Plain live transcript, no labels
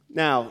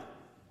Now,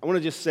 I want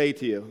to just say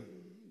to you,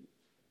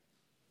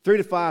 3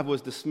 to 5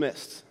 was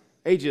dismissed.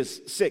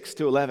 Ages 6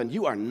 to 11,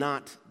 you are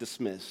not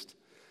dismissed.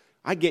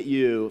 I get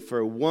you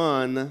for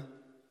one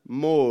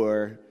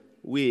more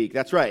week.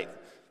 That's right.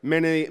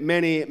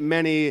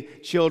 Many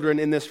children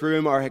in this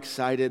room are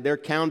excited. They're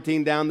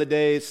counting down the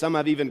days. Some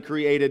have even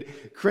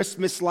created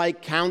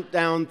Christmas-like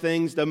countdown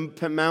things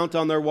to mount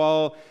on their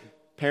wall.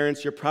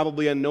 Parents, you're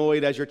probably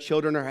annoyed as your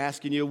children are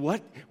asking you,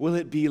 what will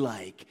it be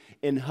like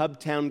in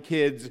Hubtown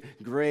Kids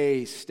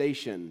Gray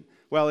Station?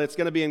 Well, it's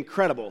going to be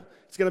incredible.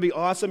 It's going to be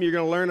awesome. You're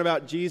going to learn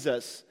about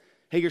Jesus.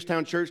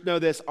 Hagerstown Church, know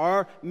this.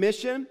 Our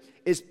mission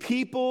is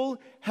people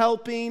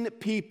helping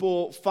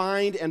people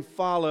find and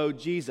follow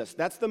Jesus.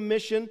 That's the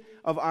mission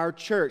of our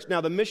church. Now,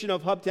 the mission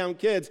of Hubtown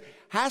Kids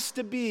has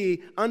to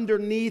be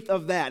underneath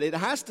of that. It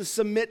has to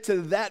submit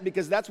to that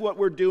because that's what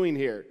we're doing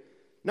here.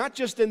 Not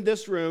just in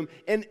this room,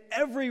 in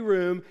every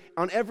room,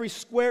 on every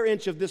square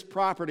inch of this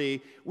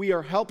property, we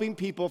are helping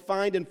people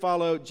find and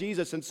follow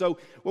Jesus. And so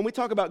when we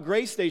talk about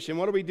Grace Station,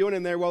 what are we doing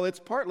in there? Well, it's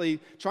partly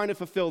trying to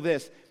fulfill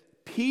this.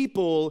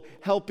 People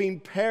helping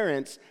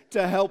parents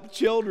to help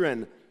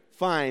children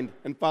find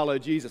and follow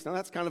Jesus. Now,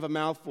 that's kind of a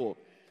mouthful.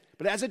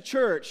 But as a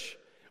church,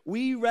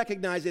 we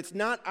recognize it's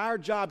not our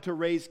job to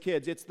raise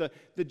kids. It's the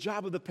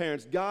job of the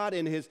parents. God,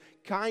 in His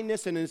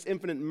kindness and His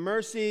infinite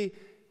mercy,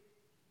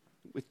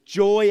 with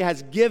joy,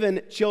 has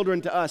given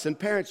children to us. And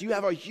parents, you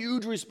have a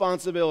huge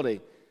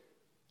responsibility.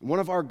 One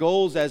of our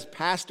goals as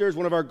pastors,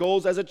 one of our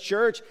goals as a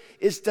church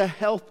is to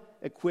help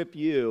equip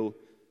you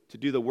to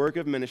do the work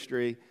of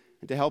ministry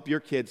and to help your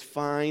kids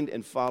find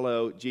and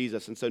follow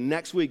Jesus. And so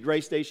next week,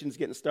 Grace Station's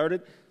getting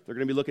started. They're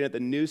going to be looking at the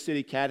New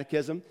City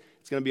Catechism.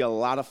 It's going to be a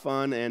lot of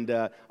fun.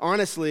 And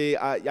honestly,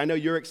 I know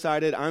you're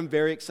excited. I'm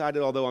very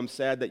excited, although I'm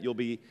sad that you'll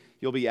be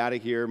out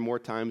of here more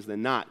times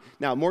than not.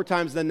 Now, more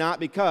times than not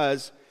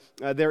because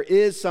there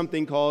is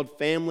something called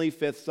Family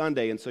Fifth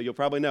Sunday. And so you'll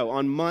probably know,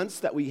 on months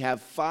that we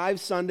have 5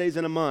 Sundays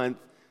in a month,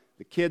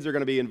 the kids are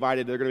going to be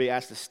invited. They're going to be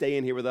asked to stay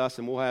in here with us,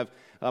 and we'll have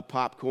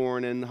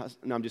popcorn and...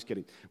 No, I'm just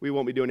kidding. We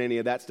won't be doing any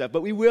of that stuff.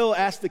 But we will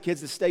ask the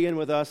kids to stay in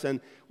with us,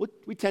 and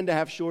we tend to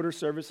have shorter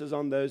services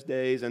on those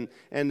days and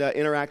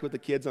interact with the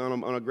kids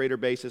on a greater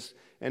basis.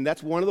 And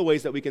that's one of the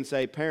ways that we can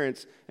say,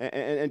 parents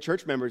and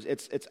church members,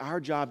 it's our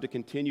job to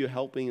continue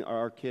helping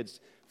our kids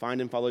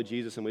find and follow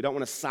Jesus, and we don't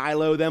want to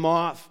silo them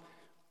off.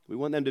 We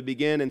want them to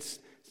begin and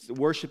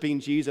worshiping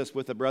Jesus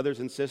with the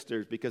brothers and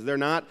sisters because they're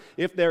not,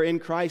 if they're in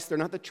Christ, they're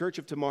not the church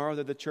of tomorrow,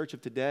 they're the church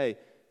of today.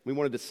 We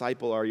want to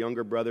disciple our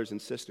younger brothers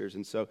and sisters,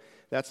 and so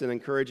that's an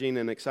encouraging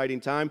and exciting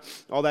time.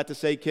 All that to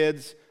say,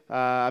 kids,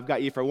 I've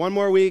got you for one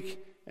more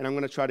week, and I'm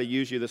going to try to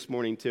use you this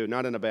morning too.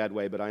 Not in a bad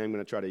way, but I am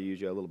going to try to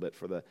use you a little bit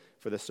for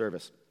the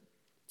service.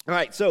 All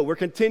right, so we're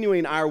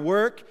continuing our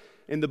work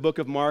in the book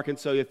of Mark, and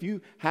so if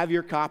you have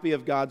your copy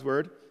of God's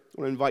Word, I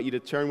want to invite you to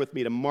turn with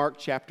me to Mark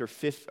chapter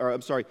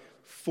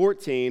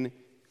 14.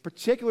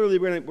 Particularly,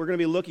 we're going to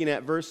be looking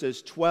at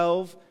verses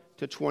 12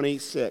 to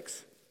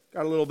 26.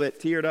 Got a little bit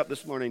teared up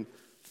this morning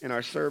in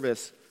our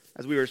service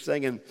as we were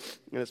singing,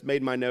 and it's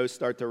made my nose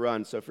start to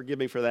run, so forgive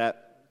me for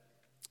that.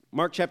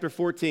 Mark chapter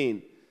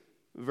 14,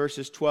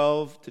 verses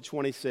 12 to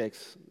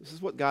 26. This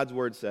is what God's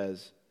Word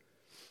says.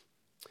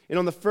 And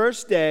on the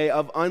first day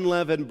of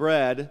unleavened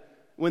bread,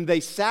 when they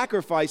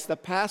sacrificed the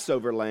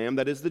Passover lamb,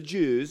 that is the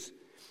Jews,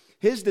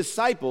 His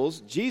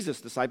disciples,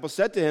 Jesus' disciples,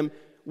 said to Him,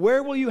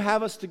 "Where will you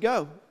have us to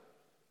go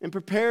and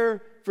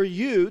prepare for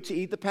you to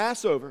eat the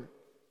Passover?"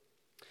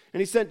 And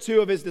He sent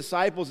 2 of His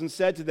disciples and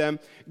said to them,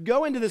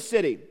 "Go into the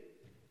city,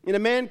 and a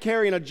man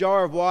carrying a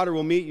jar of water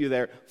will meet you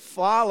there.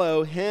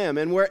 Follow him,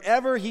 and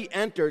wherever he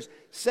enters,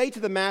 say to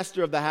the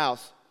master of the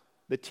house,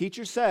 'The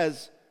teacher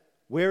says,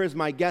 where is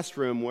my guest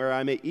room where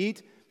I may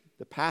eat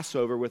the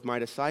Passover with my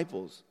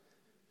disciples?'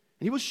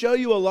 And he will show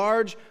you a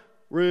large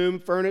room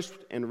furnished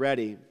and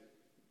ready.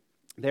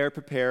 There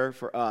prepare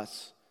for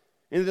us."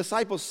 And the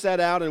disciples set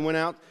out and went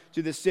out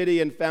to the city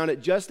and found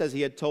it just as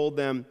He had told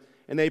them,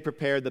 and they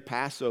prepared the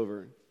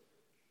Passover.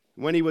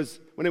 When it was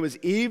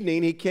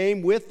evening, He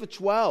came with the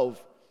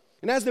 12.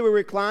 And as they were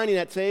reclining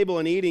at table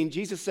and eating,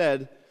 Jesus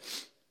said,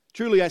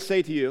 "Truly I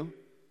say to you,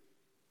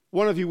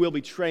 one of you will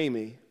betray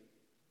me,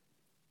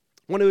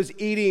 one who is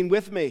eating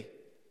with me."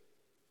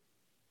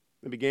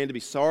 They began to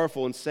be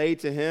sorrowful and say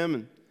to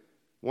Him,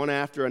 one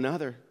after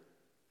another,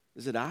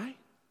 "Is it I?"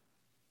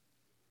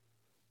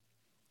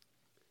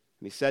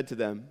 And He said to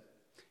them,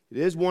 "It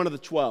is one of the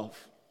 12,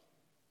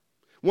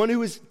 one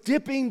who is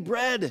dipping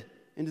bread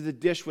into the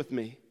dish with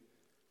me.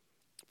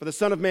 For the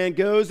Son of Man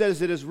goes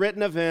as it is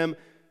written of Him,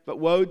 but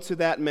woe to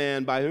that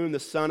man by whom the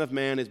Son of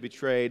Man is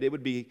betrayed. It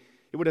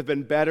would have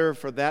been better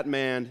for that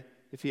man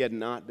if he had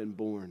not been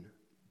born."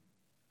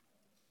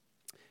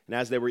 And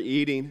as they were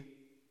eating,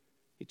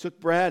 He took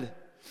bread,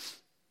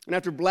 and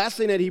after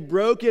blessing it, He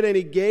broke it and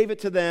He gave it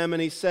to them,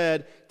 and He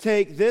said,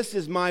 "Take, this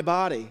is my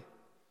body."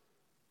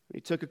 And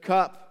He took a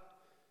cup.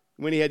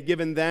 When He had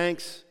given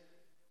thanks,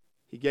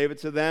 He gave it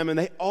to them, and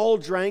they all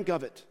drank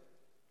of it.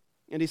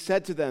 And He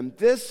said to them,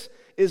 "This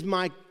is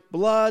my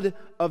blood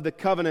of the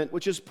covenant,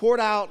 which is poured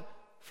out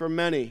for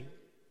many.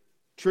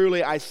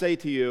 Truly, I say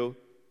to you,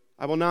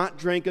 I will not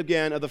drink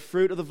again of the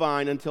fruit of the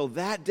vine until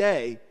that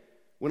day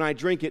when I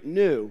drink it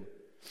new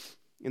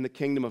in the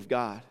kingdom of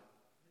God.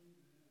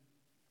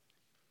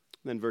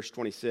 Then verse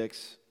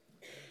 26,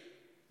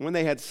 when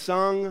they had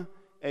sung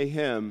a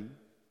hymn,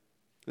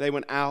 they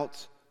went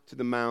out to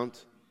the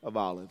Mount of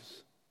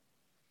Olives.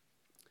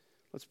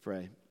 Let's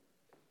pray.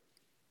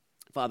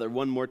 Father,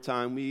 one more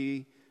time,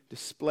 we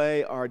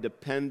display our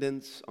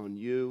dependence on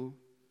you.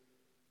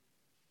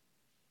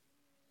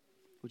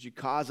 Would you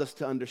cause us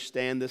to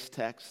understand this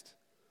text?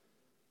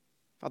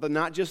 Father,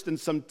 not just in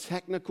some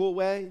technical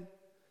way,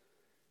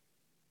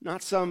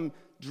 not some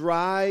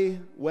dry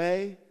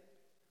way,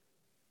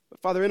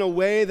 but Father, in a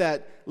way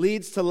that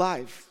leads to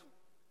life,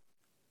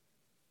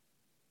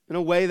 in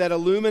a way that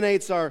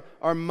illuminates our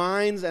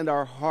minds and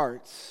our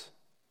hearts.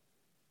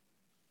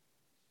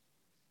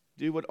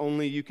 Do what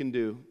only you can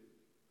do.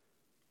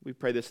 We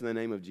pray this in the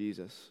name of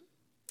Jesus.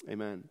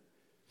 Amen.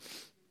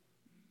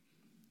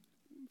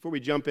 Before we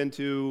jump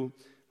into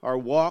our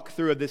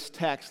walkthrough of this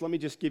text, let me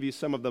just give you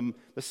some of the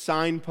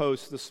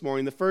signposts this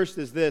morning. The first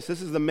is this.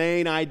 This is the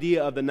main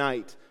idea of the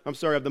night.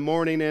 Of the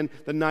morning and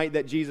the night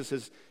that Jesus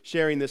is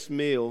sharing this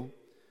meal.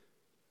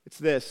 It's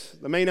this,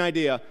 the main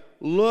idea.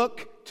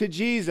 Look to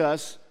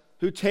Jesus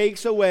who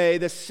takes away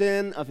the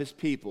sin of his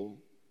people.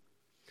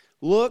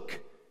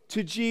 Look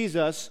to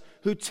Jesus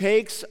who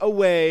takes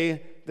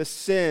away the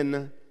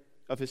sin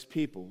of his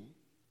people.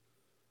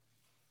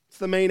 It's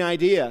the main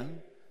idea.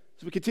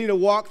 As we continue to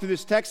walk through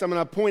this text, I'm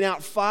going to point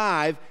out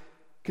 5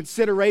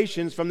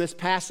 considerations from this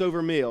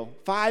Passover meal.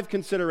 5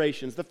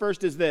 considerations. The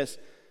first is this,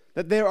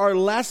 that there are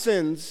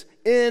lessons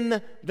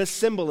in the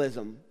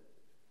symbolism.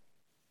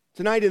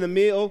 This night in the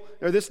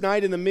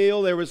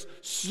meal, there was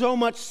so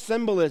much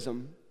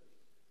symbolism.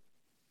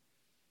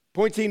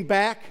 Pointing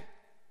back,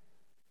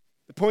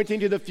 pointing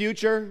to the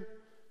future,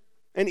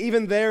 and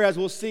even there, as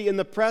we'll see in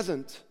the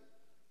present,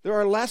 there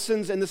are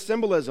lessons in the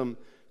symbolism.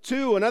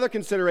 2, another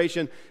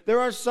consideration, there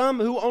are some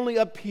who only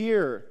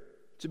appear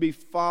to be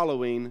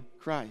following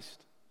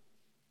Christ.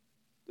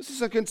 This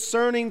is a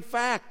concerning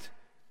fact,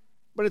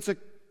 but it's a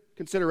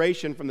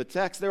consideration from the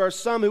text. There are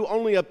some who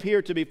only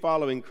appear to be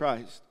following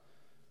Christ.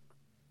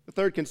 The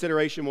third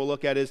consideration we'll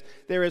look at is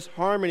there is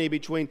harmony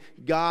between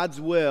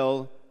God's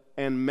will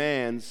and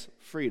man's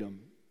freedom.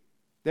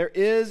 There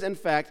is, in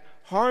fact,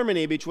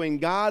 harmony between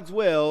God's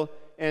will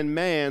and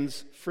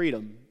man's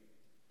freedom.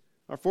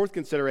 Our fourth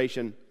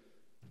consideration,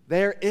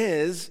 there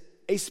is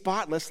a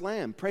spotless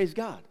lamb. Praise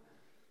God.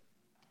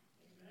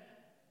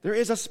 There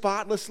is a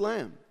spotless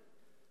lamb.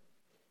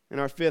 And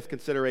our fifth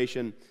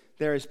consideration,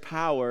 there is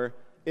power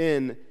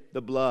in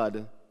the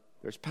blood.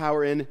 There's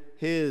power in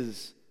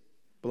his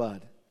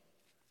blood.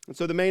 And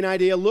so the main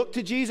idea, look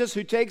to Jesus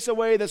who takes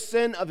away the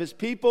sin of his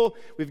people.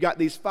 We've got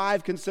these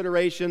 5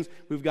 considerations.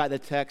 We've got the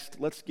text.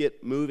 Let's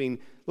get moving.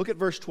 Look at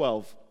verse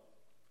 12.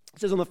 It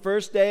says, on the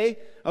first day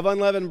of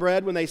unleavened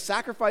bread, when they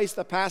sacrificed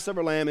the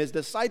Passover lamb, his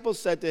disciples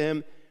said to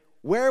him,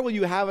 where will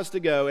you have us to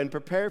go and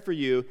prepare for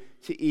you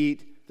to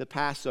eat the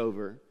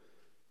Passover?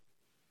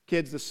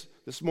 Kids,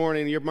 this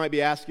morning, you might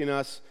be asking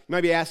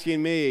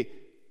me,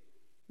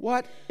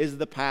 what is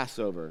the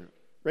Passover?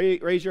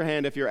 Raise your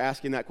hand if you're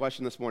asking that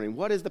question this morning.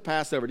 What is the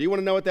Passover? Do you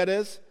want to know what that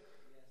is?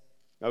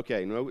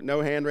 Okay,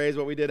 no hand raised,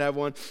 but we did have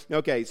one.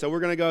 Okay, so we're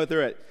going to go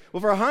through it.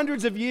 Well, for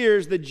hundreds of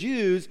years, the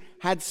Jews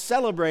had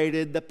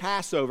celebrated the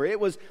Passover. It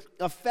was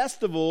a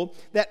festival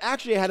that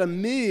actually had a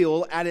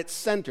meal at its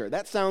center.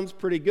 That sounds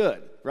pretty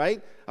good,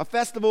 right? A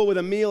festival with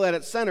a meal at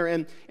its center.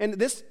 And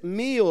this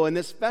meal and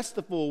this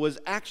festival was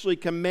actually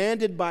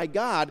commanded by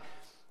God,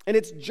 and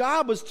its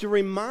job was to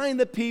remind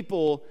the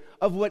people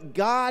of what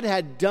God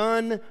had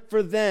done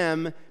for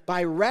them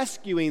by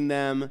rescuing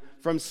them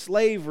from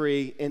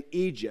slavery in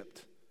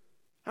Egypt.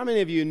 How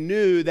many of you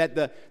knew that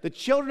the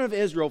children of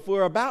Israel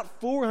for about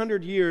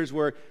 400 years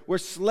were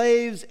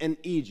slaves in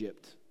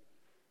Egypt?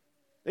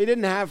 They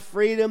didn't have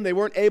freedom. They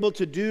weren't able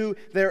to do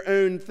their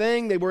own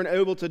thing. They weren't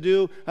able to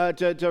do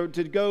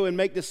to go and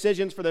make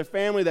decisions for their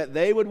family that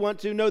they would want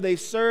to. No, they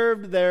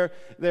served their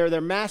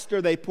master.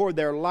 They poured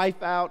their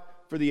life out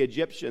for the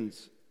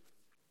Egyptians.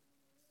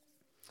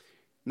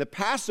 And the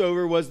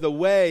Passover was the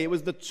way, it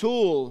was the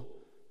tool.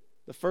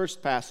 The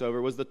first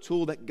Passover was the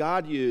tool that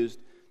God used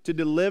to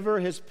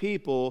deliver his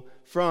people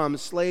from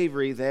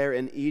slavery there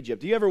in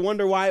Egypt. Do you ever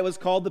wonder why it was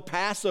called the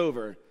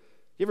Passover?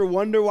 You ever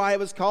wonder why it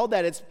was called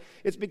that?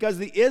 It's because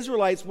the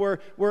Israelites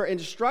were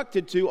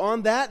instructed to,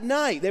 on that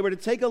night, they were to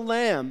take a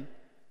lamb.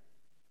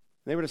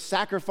 They were to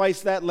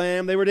sacrifice that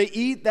lamb. They were to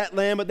eat that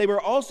lamb, but they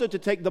were also to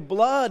take the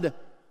blood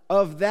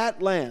of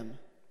that lamb.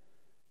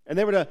 And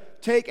they were to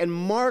take and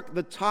mark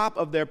the top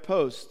of their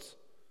posts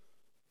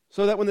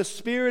so that when the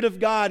Spirit of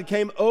God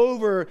came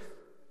over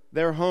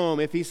their home,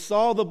 if he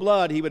saw the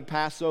blood, he would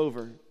pass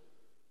over.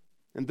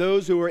 And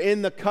those who were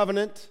in the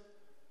covenant,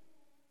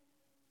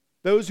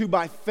 those who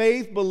by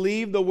faith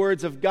believed the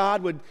words of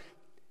God would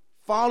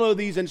follow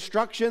these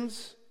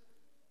instructions.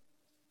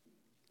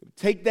 They would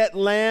take that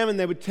lamb and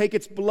they would take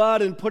its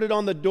blood and put it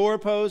on the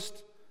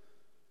doorpost.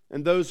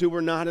 And those who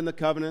were not in the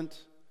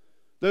covenant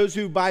Those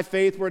who by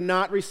faith were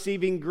not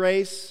receiving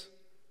grace,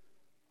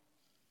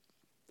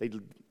 they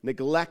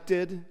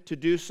neglected to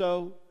do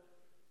so.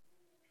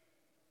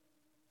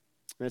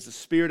 And as the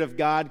Spirit of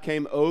God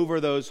came over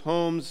those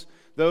homes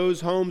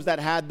that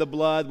had the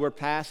blood were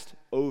passed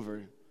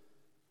over.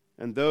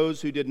 And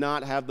those who did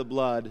not have the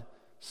blood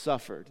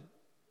suffered.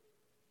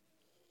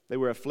 They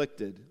were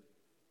afflicted.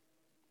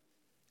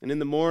 And in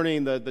the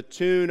morning, the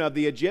tune of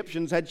the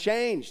Egyptians had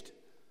changed.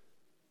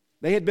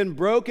 They had been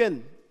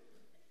broken.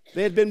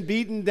 They had been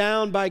beaten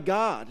down by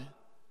God.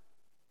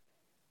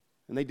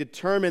 And they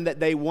determined that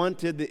they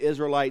wanted the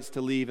Israelites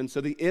to leave. And so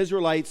the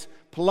Israelites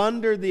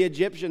plundered the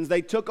Egyptians.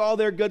 They took all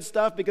their good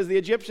stuff because the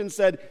Egyptians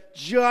said,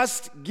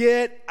 just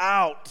get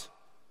out.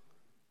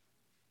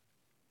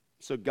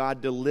 So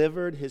God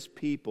delivered his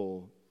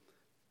people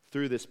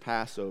through this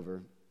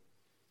Passover.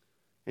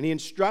 And he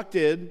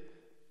instructed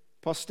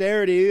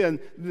posterity and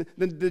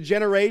the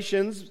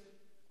generations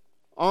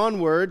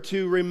onward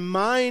to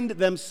remind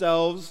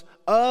themselves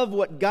of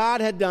what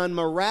God had done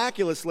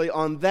miraculously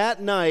on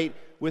that night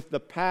with the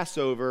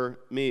Passover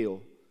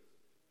meal.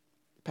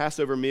 The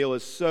Passover meal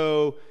is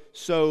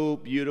so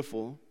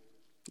beautiful.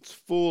 It's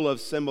full of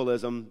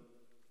symbolism.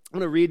 I'm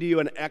going to read to you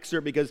an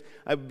excerpt because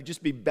it would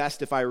just be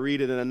best if I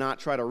read it and not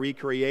try to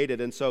recreate it.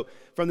 And so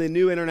from the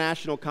New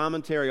International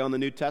Commentary on the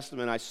New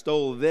Testament, I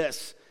stole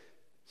this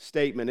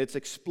statement. It's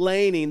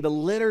explaining the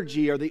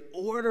liturgy or the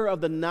order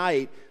of the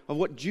night of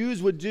what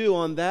Jews would do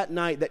on that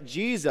night that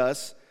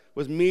Jesus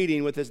was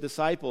meeting with his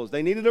disciples.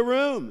 They needed a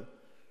room.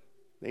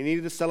 They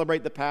needed to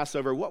celebrate the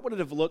Passover. What would it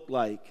have looked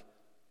like?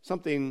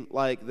 Something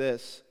like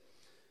this.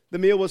 The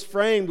meal was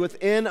framed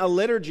within a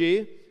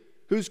liturgy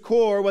whose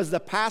core was the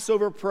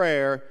Passover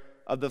prayer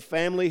of the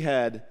family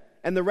head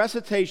and the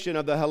recitation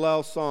of the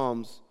Hallel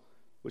Psalms,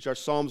 which are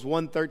Psalms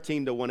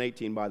 113 to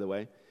 118, by the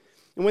way.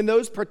 And when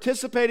those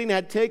participating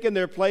had taken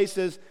their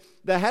places,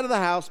 the head of the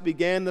house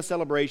began the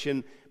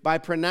celebration by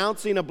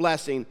pronouncing a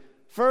blessing,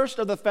 first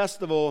of the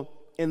festival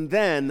and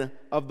then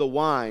of the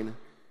wine.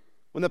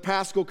 When the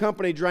Paschal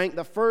company drank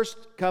the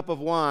first cup of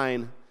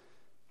wine,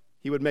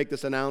 he would make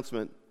this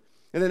announcement.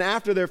 And then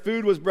after their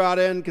food was brought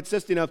in,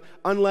 consisting of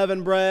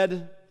unleavened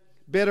bread,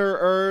 bitter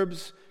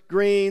herbs,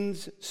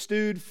 greens,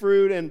 stewed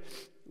fruit, and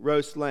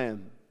roast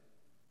lamb.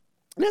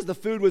 And as the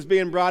food was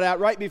being brought out,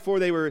 right before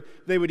they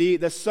would eat,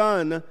 the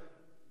son,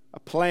 a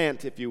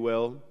plant, if you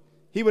will,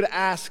 he would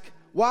ask,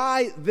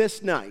 why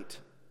this night,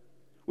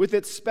 with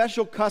its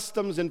special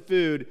customs and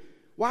food,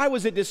 why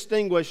was it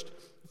distinguished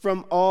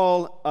from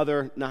all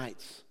other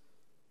nights?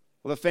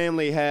 Well, the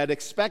family head,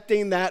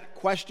 expecting that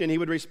question, he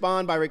would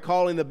respond by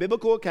recalling the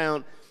biblical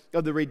account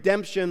of the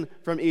redemption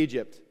from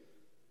Egypt.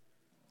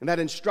 And that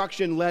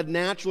instruction led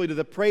naturally to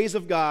the praise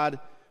of God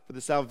for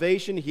the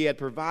salvation he had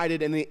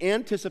provided and the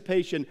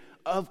anticipation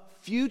of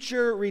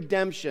future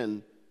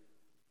redemption.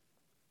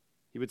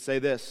 He would say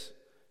this,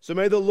 so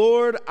may the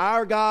Lord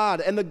our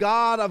God and the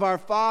God of our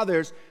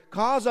fathers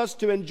cause us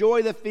to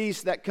enjoy the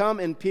feasts that come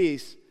in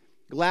peace,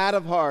 glad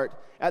of heart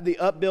at the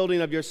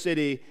upbuilding of your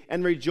city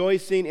and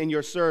rejoicing in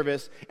your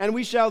service. And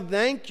we shall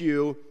thank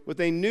you with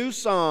a new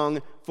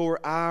song for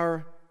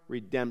our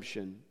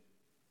redemption.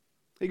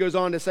 He goes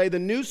on to say the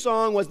new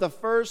song was the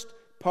first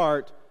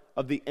part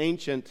of the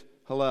ancient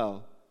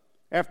Hallel,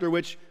 after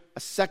which a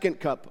second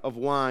cup of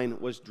wine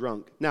was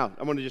drunk. Now,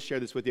 I want to just share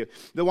this with you.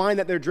 The wine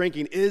that they're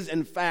drinking is,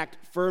 in fact,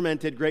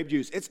 fermented grape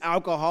juice. It's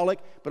alcoholic,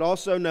 but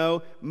also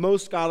know,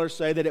 most scholars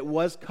say that it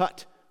was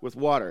cut with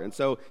water. And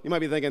so you might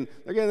be thinking,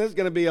 again, this is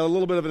going to be a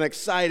little bit of an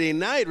exciting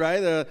night,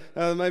 right?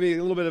 Maybe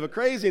a little bit of a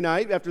crazy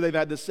night after they've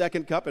had the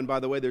second cup. And by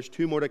the way, there's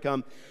 2 more to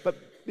come.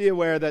 But be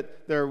aware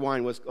that their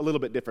wine was a little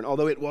bit different,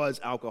 although it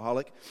was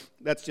alcoholic.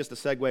 That's just a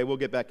segue. We'll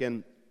get back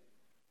in.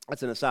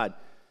 That's an aside.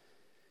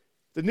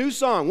 The new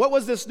song, what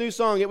was this new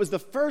song? It was the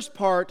first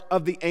part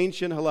of the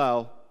ancient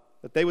Hallel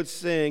that they would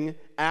sing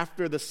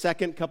after the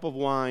second cup of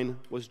wine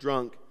was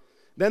drunk.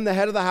 Then the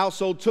head of the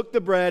household took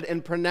the bread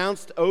and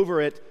pronounced over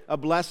it a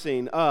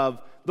blessing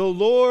of the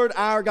Lord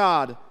our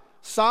God,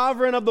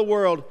 sovereign of the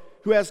world,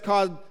 who has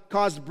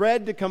caused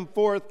bread to come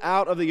forth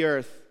out of the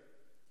earth.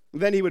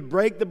 Then he would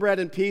break the bread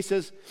in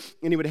pieces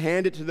and he would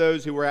hand it to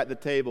those who were at the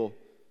table.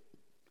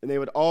 And they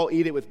would all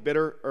eat it with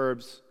bitter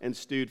herbs and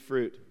stewed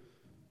fruit.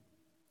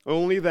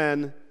 Only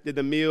then did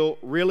the meal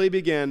really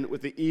begin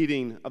with the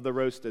eating of the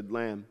roasted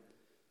lamb.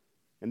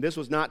 And this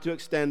was not to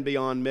extend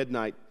beyond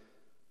midnight.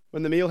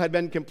 When the meal had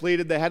been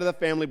completed, the head of the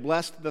family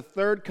blessed the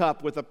third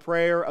cup with a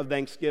prayer of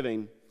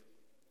thanksgiving.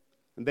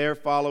 And there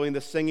following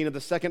the singing of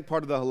the second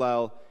part of the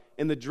Hallel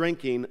and the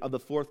drinking of the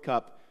fourth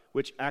cup,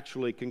 which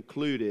actually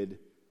concluded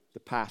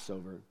the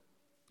Passover.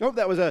 I hope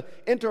that was an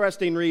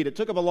interesting read. It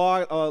took up a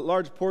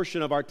large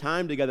portion of our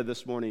time together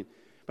this morning.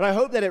 But I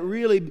hope that it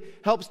really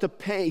helps to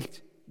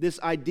paint this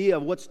idea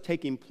of what's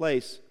taking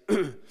place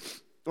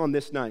on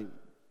this night.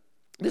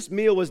 This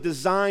meal was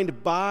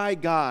designed by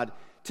God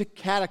to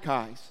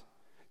catechize,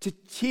 to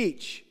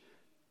teach,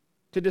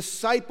 to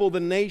disciple the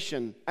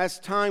nation as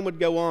time would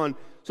go on,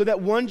 so that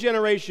one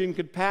generation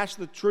could pass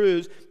the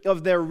truths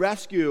of their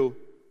rescue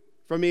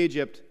from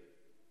Egypt,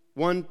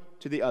 one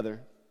to the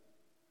other.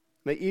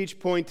 They each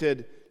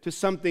pointed to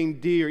something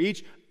dear.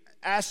 Each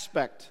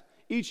aspect,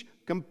 each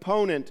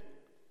component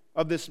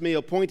of this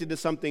meal pointed to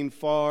something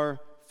far,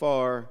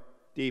 far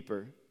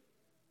deeper.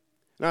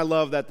 And I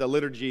love that the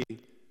liturgy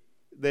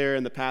there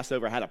in the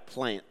Passover had a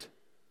plant,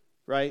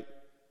 right?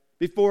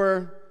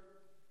 Before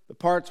the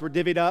parts were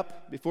divvied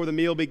up, before the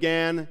meal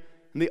began,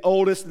 and the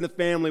oldest in the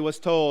family was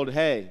told,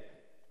 hey,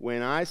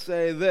 when I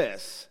say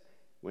this,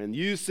 when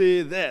you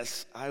see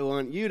this, I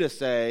want you to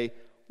say,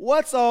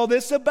 what's all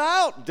this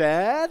about,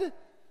 Dad?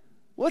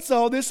 What's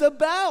all this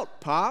about,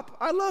 Pop?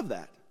 I love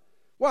that.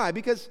 Why?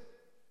 Because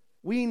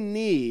we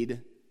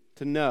need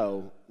to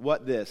know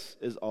what this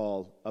is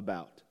all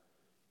about.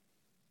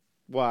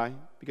 Why?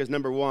 Because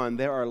number one,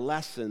 there are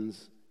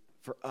lessons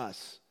for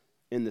us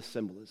in the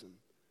symbolism.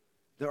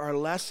 There are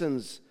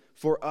lessons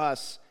for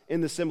us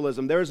in the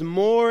symbolism. There's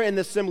more in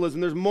the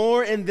symbolism. There's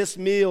more in this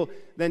meal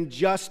than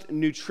just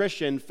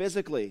nutrition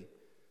physically.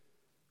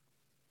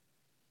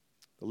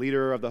 The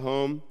leader of the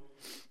home,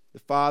 the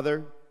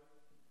father,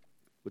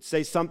 would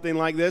say something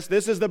like this: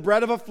 this is the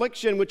bread of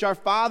affliction which our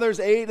fathers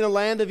ate in the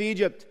land of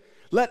Egypt.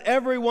 Let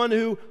everyone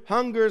who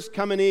hungers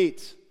come and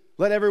eat.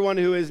 Let everyone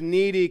who is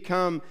needy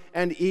come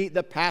and eat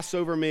the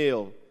Passover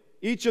meal.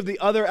 Each of the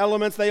other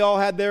elements, they all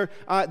had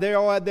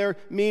their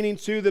meaning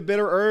too. The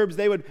bitter herbs,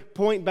 they would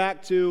point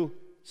back to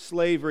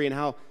slavery and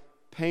how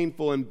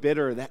painful and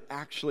bitter that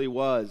actually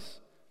was.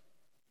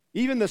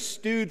 Even the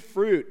stewed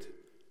fruit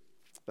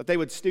that they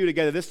would stew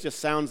together, this just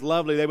sounds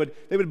lovely. They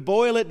would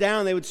boil it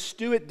down. They would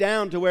stew it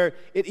down to where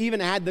it even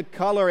had the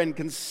color and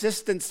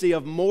consistency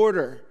of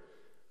mortar.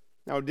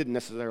 Now, it didn't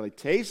necessarily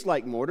taste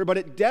like mortar, but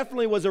it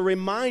definitely was a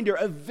reminder,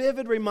 a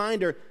vivid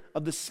reminder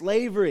of the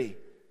slavery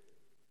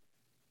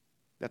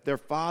that their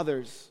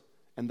fathers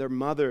and their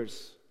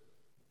mothers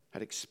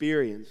had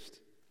experienced.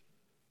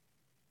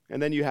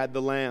 And then you had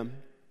the lamb,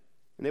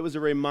 and it was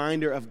a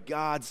reminder of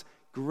God's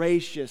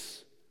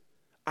gracious,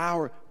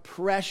 our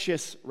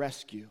precious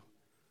rescue,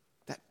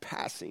 that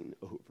passing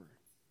over,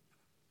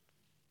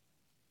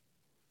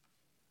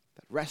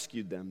 that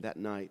rescued them that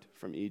night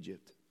from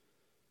Egypt.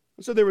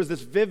 And so there was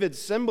this vivid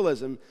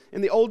symbolism.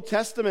 In the Old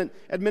Testament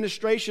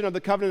administration of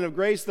the covenant of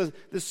grace,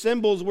 the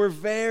symbols were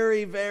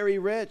very, very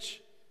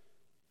rich.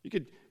 You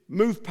could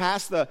move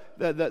past the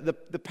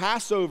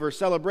Passover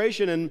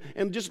celebration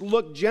and just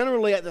look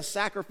generally at the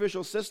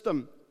sacrificial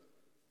system.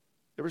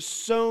 There were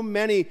so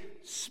many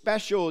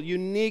special,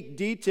 unique,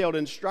 detailed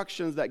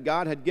instructions that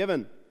God had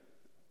given.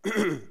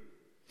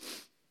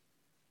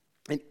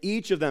 And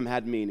each of them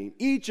had meaning.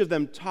 Each of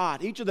them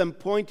taught. Each of them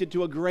pointed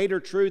to a greater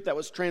truth that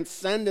was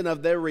transcendent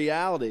of their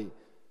reality.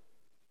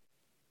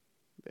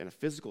 In a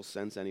physical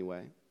sense,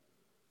 anyway.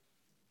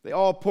 They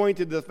all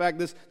pointed to the fact,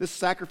 this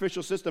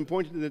sacrificial system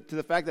pointed to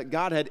the fact that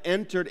God had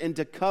entered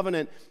into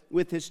covenant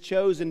with His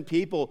chosen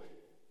people.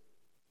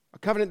 A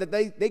covenant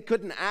that they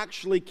couldn't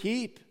actually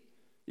keep.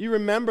 You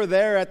remember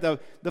there at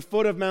the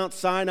foot of Mount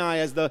Sinai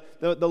as the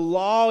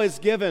law is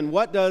given,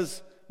 what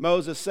does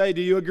Moses say?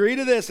 Do you agree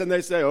to this? And they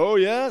say, oh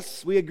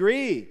yes, we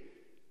agree.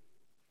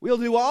 We'll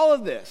do all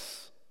of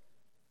this.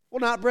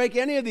 We'll not break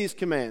any of these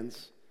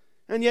commands.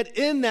 And yet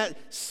in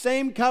that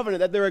same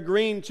covenant that they're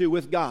agreeing to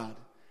with God,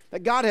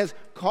 that God has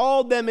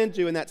called them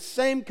into, in that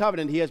same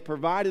covenant, He has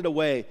provided a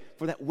way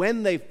for that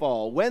when they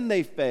fall, when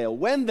they fail,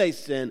 when they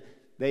sin,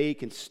 they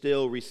can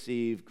still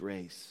receive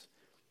grace.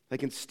 They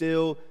can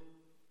still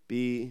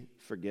be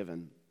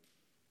forgiven.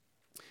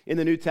 In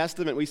the New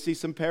Testament, we see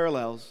some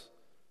parallels.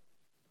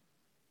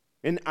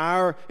 In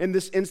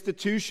this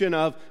institution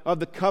of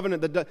the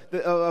covenant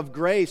of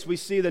grace, we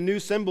see the new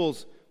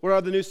symbols. What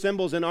are the new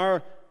symbols in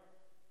our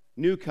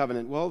new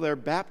covenant? Well, they're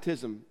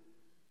baptism.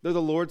 They're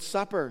the Lord's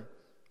Supper.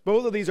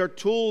 Both of these are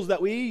tools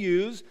that we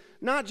use,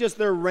 not just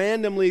they're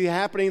randomly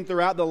happening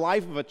throughout the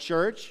life of a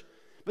church,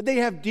 but they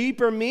have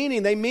deeper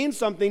meaning. They mean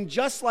something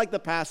just like the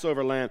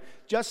Passover lamb,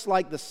 just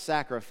like the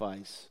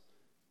sacrifice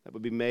that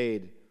would be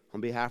made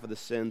on behalf of the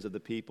sins of the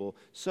people.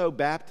 So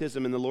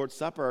baptism and the Lord's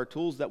Supper are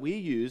tools that we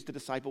use to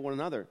disciple one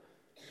another.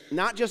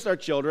 Not just our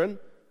children,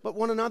 but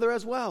one another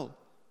as well.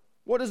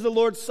 What is the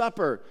Lord's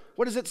Supper?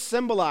 What does it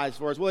symbolize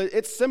for us? Well,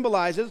 it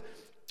symbolizes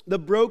the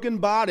broken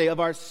body of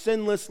our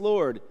sinless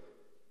Lord.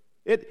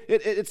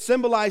 It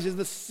symbolizes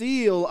the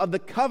seal of the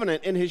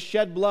covenant in His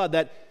shed blood,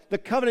 that the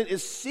covenant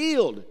is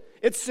sealed.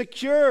 It's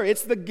secure.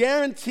 It's the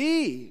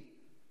guarantee.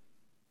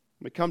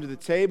 We come to the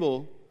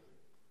table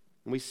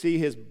and we see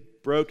His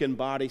broken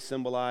body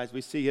symbolized.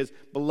 We see His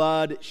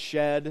blood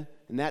shed,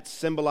 and that's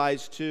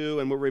symbolized too.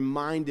 And we're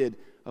reminded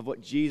of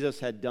what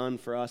Jesus had done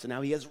for us and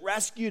how He has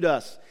rescued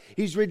us.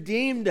 He's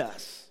redeemed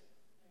us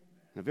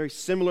in a very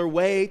similar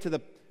way to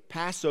the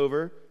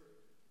Passover.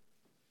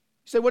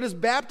 You say, what does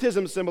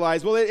baptism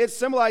symbolize? Well, it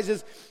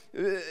symbolizes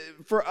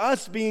for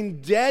us being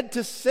dead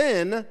to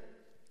sin,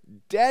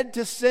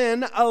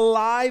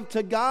 alive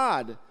to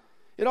God.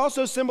 It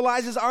also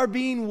symbolizes our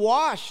being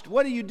washed.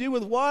 What do you do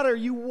with water?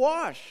 You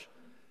wash.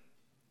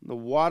 The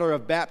water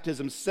of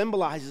baptism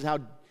symbolizes how,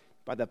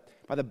 by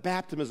the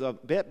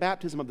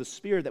baptism of the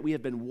Spirit, that we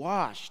have been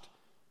washed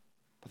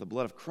by the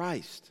blood of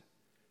Christ.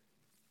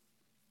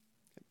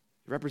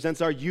 It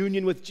represents our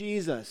union with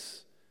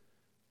Jesus.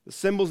 The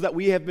symbols that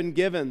we have been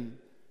given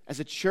as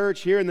a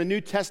church here in the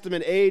New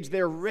Testament age,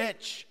 they're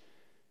rich,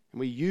 and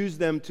we use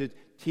them to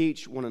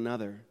teach one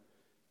another.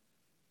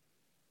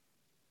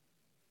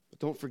 But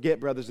don't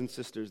forget, brothers and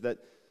sisters, that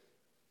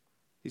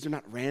these are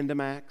not random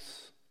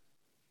acts.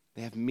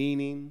 They have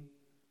meaning.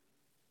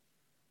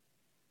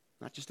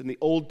 Not just in the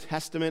Old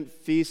Testament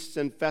feasts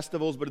and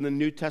festivals, but in the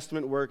New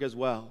Testament work as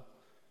well.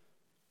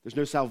 There's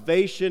no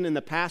salvation in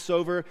the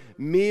Passover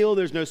meal.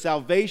 There's no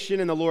salvation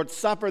in the Lord's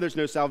Supper. There's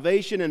no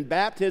salvation in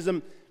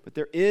baptism. But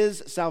there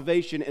is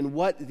salvation in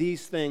what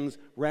these things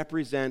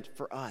represent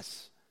for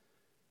us.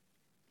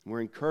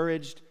 We're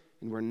encouraged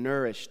and we're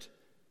nourished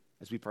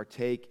as we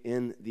partake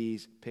in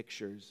these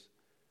pictures.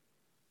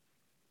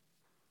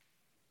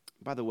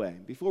 By the way,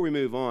 before we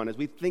move on, as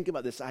we think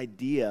about this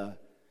idea,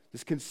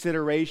 this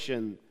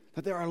consideration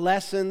that there are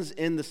lessons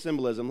in the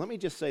symbolism, let me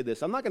just say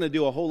this. I'm not going to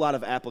do a whole lot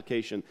of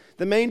application.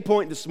 The main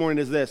point this morning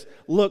is this: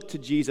 look to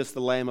Jesus,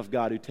 the Lamb of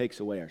God who takes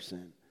away our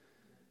sin.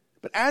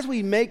 But as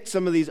we make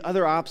some of these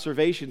other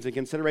observations and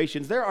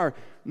considerations, there are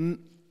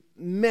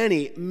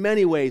many,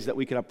 many ways that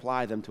we can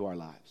apply them to our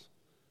lives,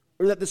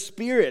 or that the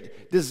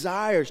Spirit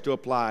desires to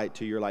apply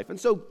to your life. And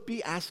so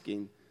be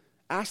asking.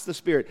 Ask the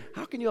Spirit,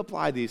 how can you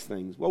apply these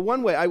things? Well,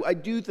 one way I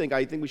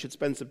think we should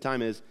spend some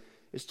time is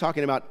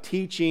talking about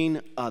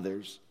teaching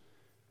others.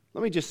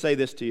 Let me just say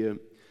this to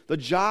you. The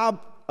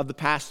job of the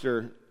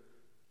pastor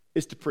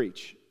is to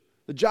preach.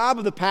 The job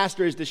of the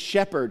pastor is to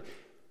shepherd.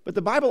 But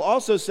the Bible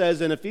also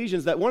says in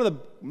Ephesians that one of the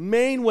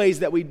main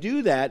ways that we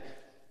do that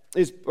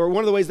is, or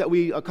one of the ways that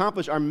we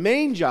accomplish our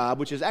main job,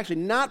 which is actually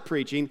not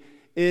preaching,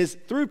 is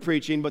through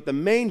preaching, but the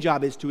main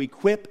job is to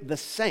equip the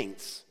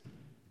saints.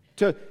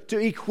 To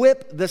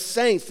equip the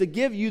saints, to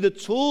give you the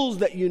tools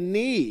that you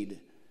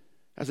need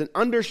as an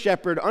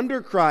under-shepherd,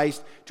 under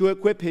Christ, to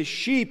equip his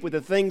sheep with the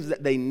things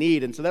that they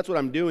need. And so that's what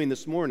I'm doing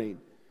this morning.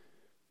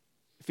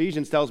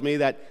 Ephesians tells me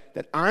that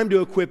I'm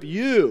to equip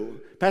you.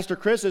 Pastor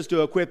Chris is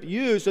to equip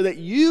you so that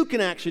you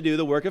can actually do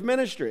the work of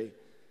ministry.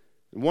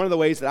 And one of the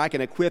ways that I can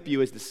equip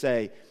you is to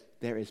say,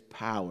 there is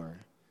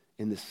power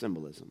in the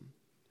symbolism.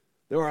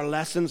 There are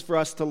lessons for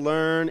us to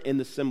learn in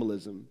the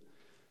symbolism.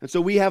 And so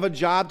we have a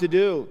job to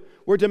do.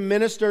 We're to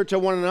minister to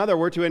one another.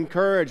 We're to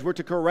encourage. We're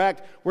to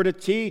correct. We're to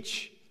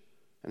teach.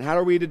 And how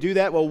are we to do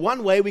that? Well, one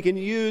thing we can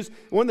use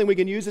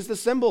is the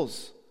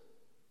symbols.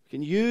 We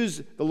can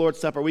use the Lord's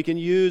Supper. We can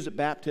use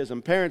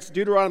baptism. Parents,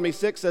 Deuteronomy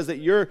 6 says that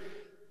you're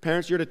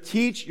to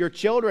teach your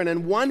children.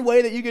 And one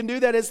way that you can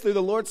do that is through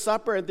the Lord's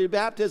Supper and through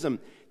baptism.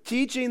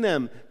 Teaching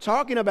them,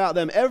 talking about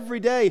them every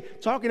day,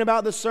 talking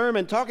about the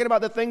sermon, talking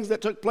about the things that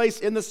took place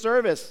in the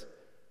service.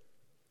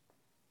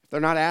 If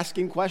they're not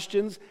asking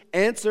questions,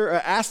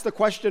 ask the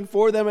question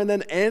for them and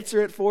then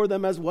answer it for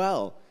them as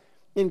well.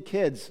 And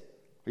kids,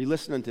 are you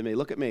listening to me?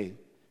 Look at me.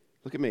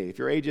 Look at me. If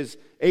your age is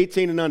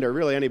 18 and under,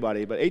 really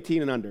anybody, but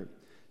 18 and under,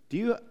 do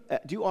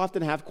you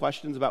often have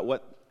questions about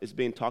what is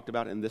being talked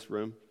about in this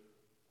room?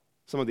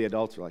 Some of the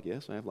adults are like,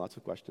 yes, I have lots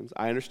of questions.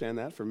 I understand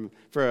that for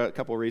a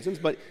couple of reasons,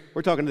 but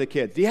we're talking to the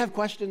kids. Do you have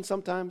questions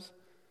sometimes?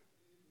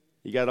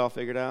 You got it all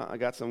figured out? I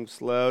got some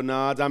slow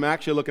nods. I'm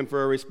actually looking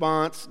for a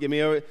response.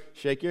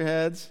 Shake your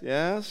heads.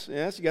 Yes.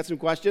 You got some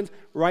questions?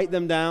 Write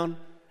them down.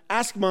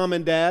 Ask mom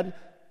and dad.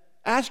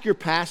 Ask your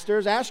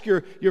pastors. Ask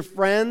your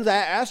friends.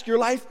 Ask your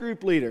life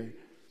group leader.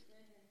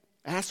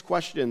 Ask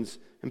questions.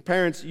 And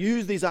parents,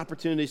 use these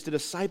opportunities to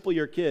disciple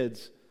your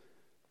kids.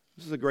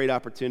 This is a great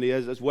opportunity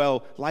as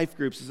well. Life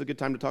groups, this is a good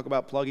time to talk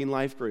about plugging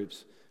life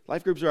groups.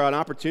 Life groups are an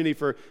opportunity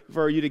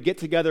for you to get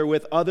together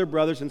with other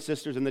brothers and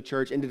sisters in the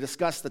church and to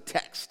discuss the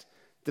text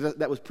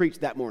that was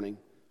preached that morning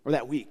or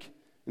that week,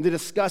 and to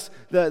discuss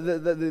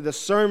the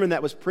sermon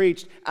that was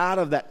preached out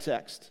of that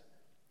text.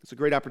 It's a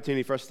great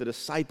opportunity for us to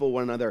disciple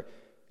one another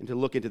and to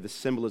look into the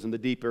symbolism, the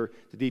deeper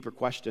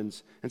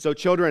questions. And so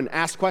children,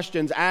 ask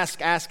questions,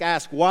 ask.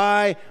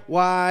 Why?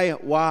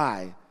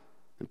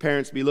 And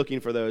parents, be looking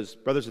for those.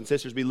 Brothers and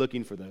sisters, be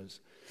looking for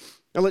those.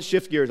 Now let's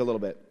shift gears a little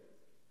bit.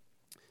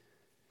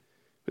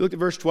 We looked at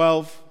verse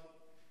 12.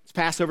 It's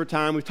Passover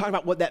time. We've talked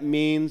about what that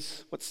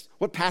means,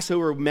 what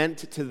Passover meant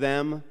to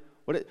them,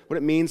 what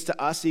it means to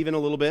us even a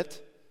little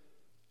bit.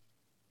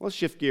 Well, let's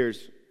shift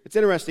gears. It's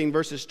interesting,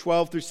 verses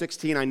 12 through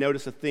 16, I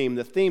notice a theme.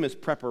 The theme is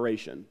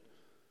preparation.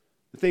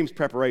 The theme's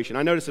preparation.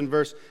 I notice in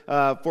verse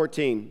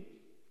 14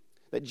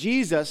 that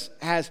Jesus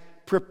has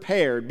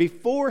prepared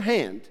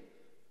beforehand.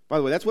 By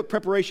the way, that's what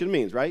preparation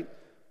means, right?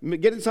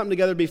 Getting something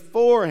together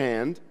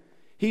beforehand.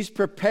 He's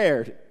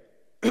prepared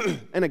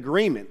an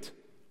agreement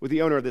with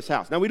the owner of this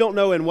house. Now, we don't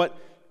know in what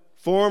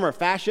form or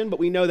fashion, but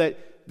we know that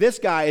this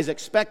guy is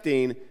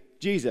expecting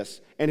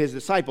Jesus and his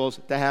disciples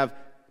to have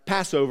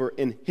Passover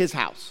in his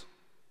house,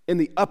 in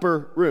the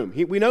upper room.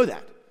 We know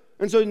that.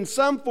 And so in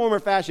some form or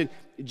fashion,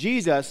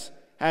 Jesus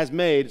has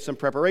made some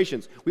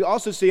preparations. We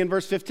also see in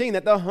verse 15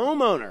 that the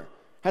homeowner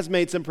has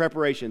made some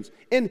preparations.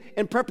 In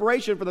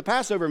preparation for the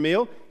Passover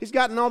meal, he's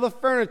gotten all the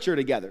furniture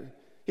together.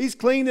 He's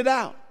cleaned it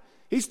out.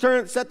 He's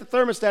set the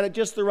thermostat at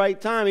just the right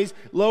time. He's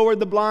lowered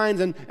the blinds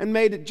and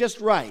made it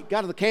just right.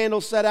 Got the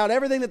candles set out,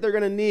 everything that they're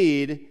going to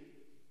need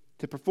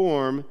to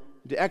perform,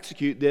 to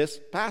execute this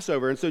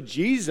Passover. And so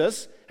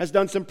Jesus has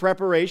done some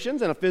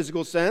preparations in a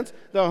physical sense.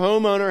 The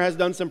homeowner has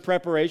done some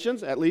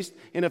preparations, at least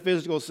in a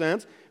physical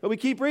sense. But we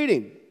keep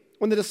reading.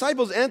 When the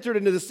disciples entered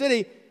into the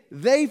city,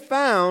 they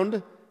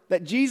found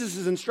that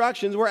Jesus'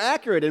 instructions were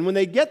accurate. And when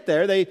they get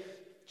there,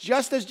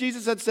 just as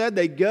Jesus had said,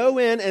 they go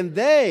in and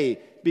they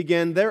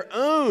begin their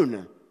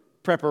own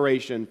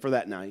preparation for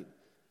that night.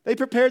 They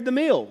prepared the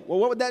meal. Well,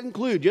 what would that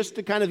include? Just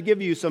to kind of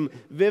give you some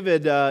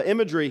vivid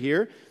imagery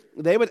here,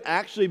 they would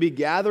actually be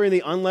gathering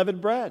the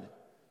unleavened bread.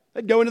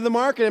 They'd go into the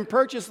market and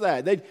purchase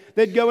that.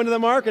 They'd go into the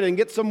market and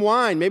get some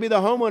wine. Maybe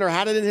the homeowner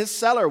had it in his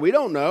cellar. We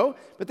don't know.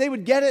 But they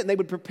would get it and they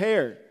would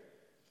prepare.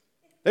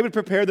 They would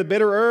prepare the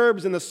bitter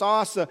herbs and the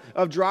sauce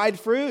of dried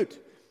fruit.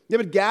 They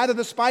would gather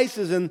the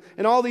spices and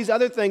all these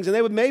other things. And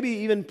they would maybe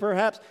even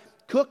perhaps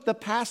cook the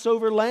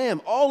Passover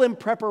lamb, all in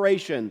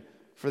preparation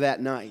for that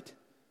night.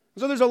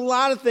 So there's a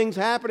lot of things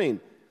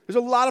happening. There's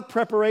a lot of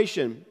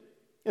preparation.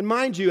 And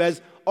mind you,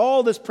 as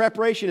all this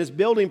preparation is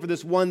building for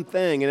this one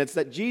thing, and it's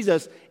that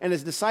Jesus and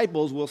his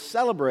disciples will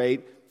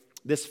celebrate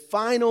this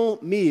final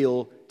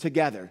meal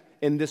together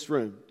in this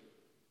room.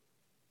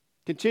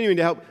 Continuing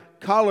to help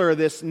color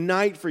this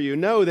night for you,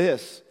 know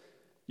this.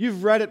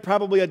 You've read it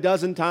probably a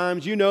dozen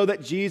times. You know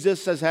that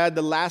Jesus has had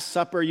the Last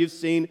Supper. You've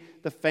seen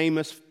the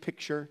famous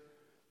picture,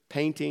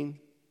 painting.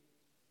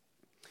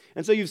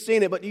 And so you've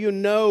seen it, but do you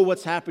know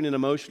what's happening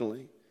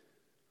emotionally?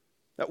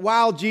 That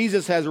while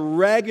Jesus has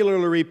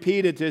regularly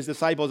repeated to his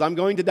disciples, I'm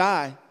going to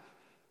die.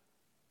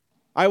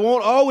 I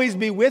won't always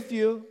be with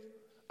you.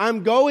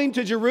 I'm going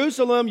to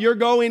Jerusalem. You're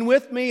going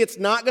with me. It's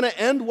not going to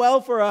end well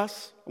for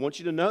us. I want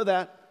you to know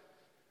that.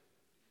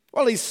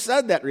 Well, he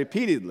said that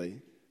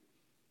repeatedly.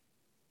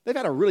 They've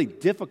had a really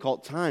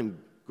difficult time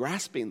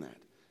grasping that.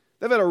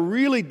 They've had a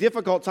really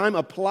difficult time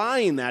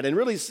applying that and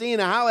really seeing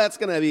how that's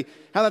going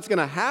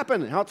to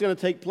happen, how it's going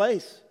to take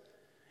place.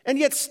 And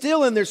yet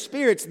still in their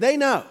spirits, they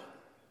know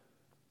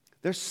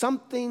there's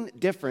something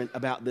different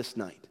about this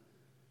night.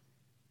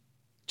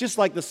 Just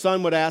like the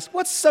son would ask,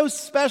 what's so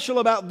special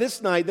about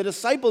this night? The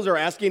disciples are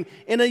asking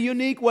in a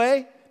unique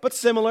way, but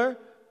similar.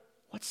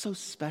 What's so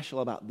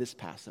special about this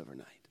Passover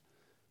night?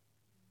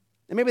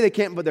 And maybe they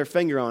can't put their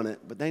finger on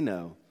it, but they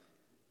know.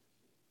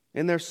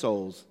 In their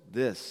souls,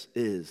 this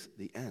is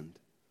the end.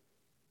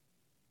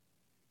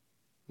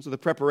 So the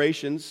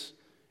preparations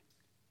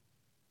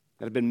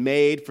that have been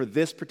made for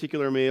this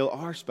particular meal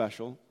are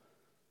special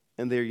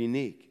and they're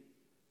unique.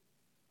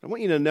 I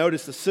want you to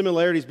notice the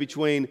similarities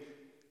between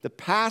the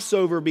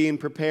Passover being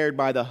prepared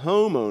by the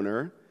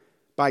homeowner,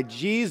 by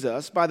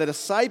Jesus, by the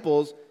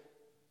disciples,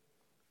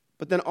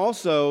 but then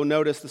also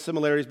notice the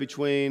similarities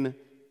between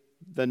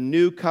the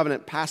new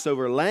covenant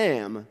Passover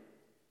lamb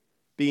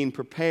being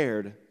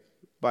prepared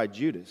by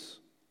Judas.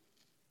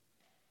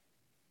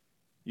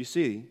 You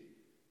see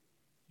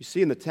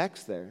in the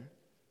text there,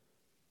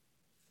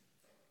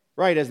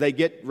 right, as they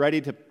get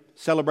ready to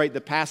celebrate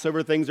the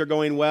Passover, things are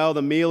going well,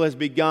 the meal has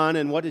begun,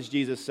 and what does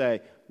Jesus say?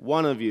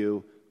 One of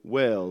you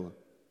will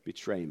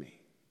betray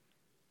me.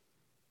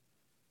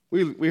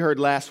 We heard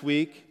last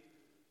week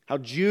how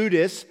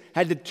Judas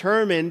had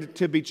determined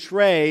to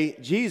betray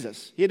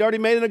Jesus. He had already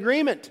made an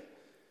agreement.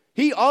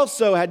 He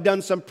also had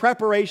done some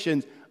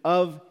preparations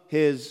of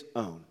his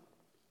own.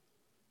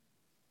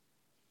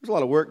 There's a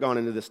lot of work gone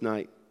into this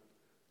night.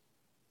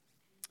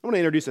 I want to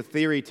introduce a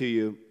theory to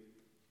you.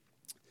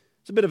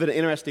 It's a bit of an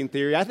interesting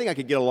theory. I think I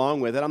could get along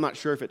with it. I'm not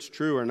sure if it's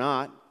true or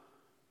not.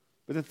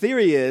 But the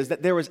theory is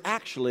that there was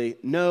actually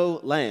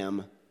no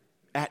lamb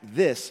at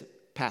this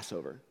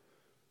Passover.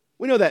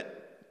 We know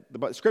that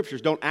the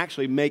scriptures don't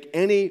actually make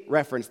any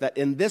reference that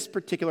in this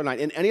particular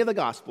night, in any of the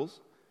Gospels,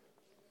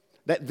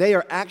 that they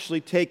are actually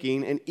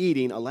taking and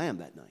eating a lamb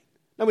that night.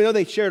 Now, we know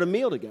they shared a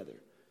meal together.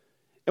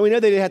 And we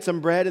know they had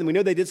some bread, and we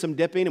know they did some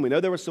dipping, and we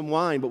know there was some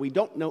wine, but we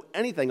don't know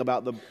anything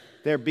about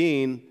there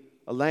being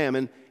a lamb.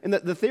 And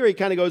the theory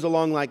kind of goes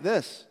along like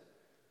this,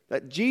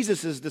 that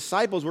Jesus'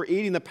 disciples were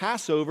eating the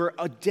Passover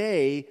a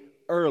day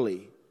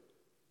early.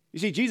 You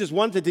see, Jesus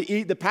wanted to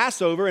eat the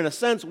Passover, in a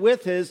sense,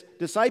 with his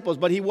disciples,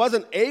 but he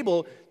wasn't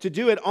able to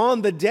do it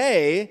on the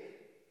day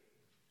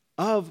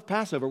of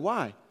Passover.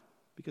 Why?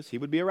 Because he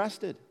would be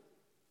arrested.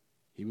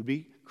 He would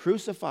be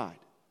crucified.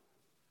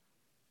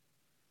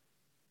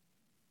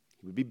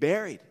 He would be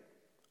buried,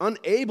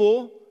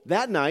 unable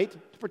that night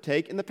to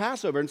partake in the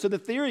Passover. And so the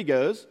theory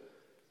goes,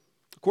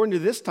 according to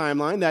this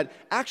timeline, that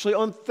actually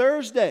on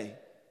Thursday,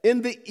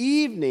 in the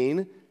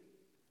evening,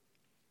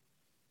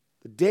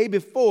 the day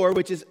before,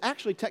 which is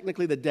actually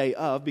technically the day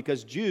of,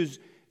 because Jews,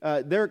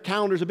 their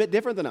calendar's a bit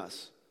different than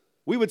us.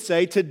 We would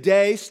say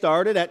today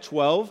started at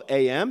 12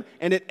 a.m.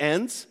 and it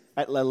ends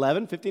at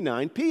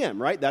 11:59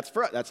 p.m., right?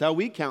 That's how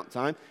we count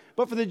time.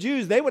 But for the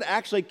Jews, they would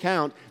actually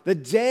count the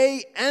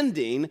day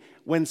ending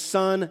when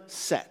sun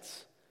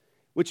sets,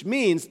 which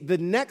means the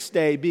next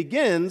day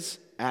begins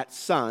at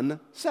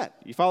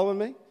sunset. You following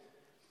me?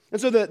 And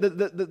so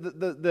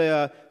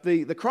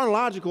the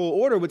chronological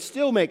order would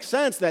still make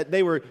sense that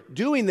they were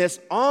doing this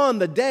on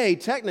the day,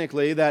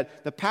 technically,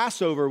 that the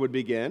Passover would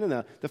begin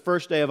and the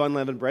first day of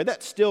unleavened bread.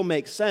 That still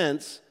makes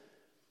sense.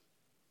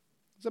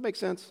 Does that make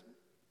sense?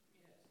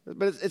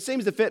 But it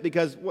seems to fit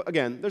because,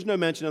 again, there's no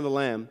mention of the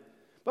lamb.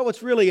 But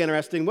what's really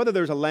interesting, whether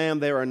there's a lamb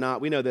there or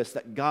not, we know this,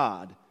 that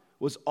God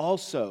was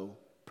also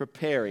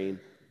preparing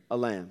a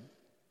lamb.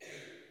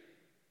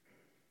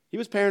 He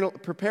was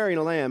preparing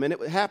a lamb, and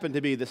it happened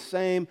to be the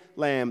same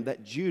lamb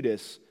that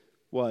Judas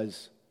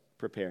was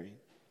preparing.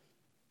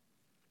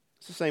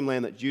 It's the same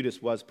lamb that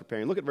Judas was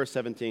preparing. Look at verse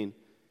 17.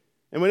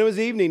 And when it was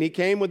evening, he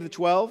came with the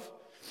 12,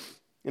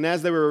 and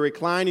as they were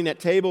reclining at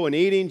table and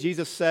eating,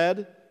 Jesus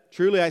said,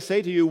 "Truly I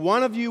say to you,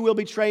 one of you will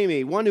betray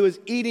me, one who is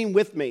eating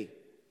with me."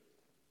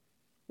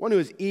 One who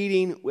is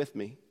eating with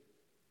me.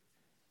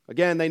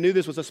 Again, they knew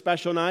this was a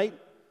special night.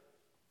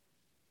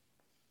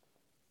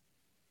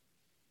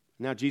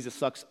 Now Jesus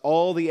sucks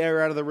all the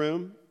air out of the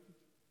room,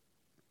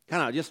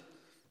 kind of just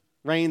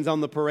rains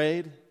on the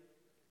parade.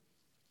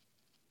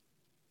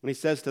 When he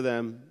says to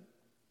them,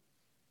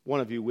 "One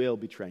of you will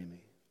betray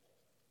me."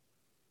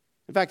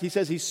 In fact, he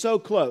says he's so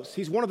close.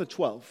 He's one of the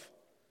 12.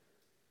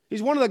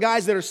 He's one of the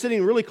guys that are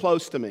sitting really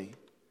close to me.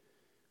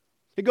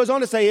 He goes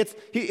on to say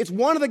it's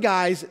one of the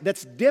guys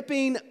that's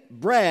dipping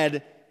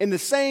bread in the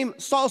same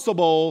salsa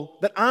bowl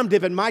that I'm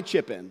dipping my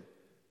chip in.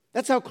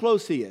 That's how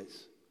close he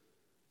is.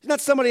 He's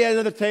not somebody at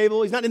another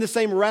table. He's not in the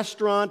same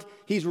restaurant.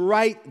 He's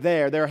right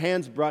there, their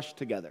hands brushed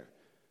together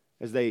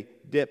as they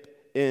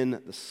dip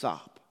in the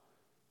sop,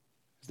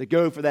 as they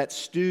go for that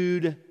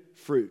stewed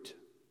fruit.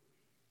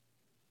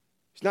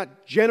 He's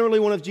not generally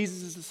one of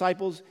Jesus'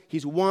 disciples.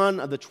 He's one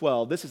of the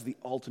 12. This is the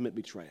ultimate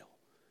betrayal.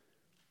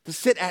 To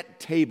sit at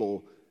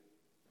table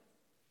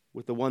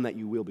with the one that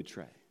you will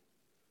betray.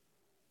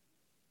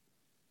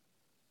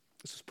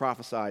 This was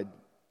prophesied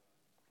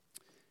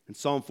in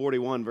Psalm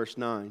 41, verse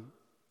 9.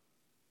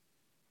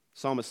 The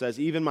psalmist says,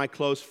 "Even my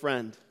close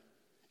friend,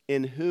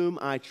 in whom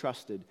I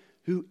trusted,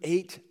 who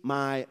ate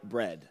my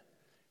bread,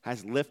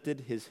 has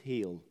lifted his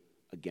heel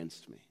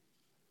against me."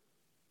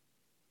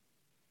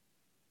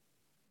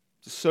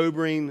 It's a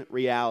sobering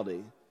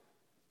reality.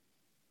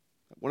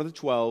 One of the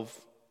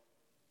 12,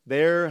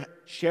 they're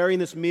sharing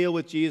this meal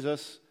with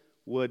Jesus,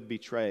 would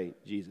betray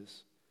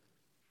Jesus.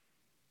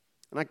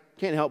 And I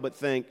can't help but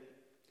think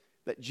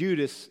that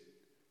Judas,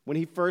 when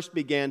he first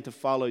began to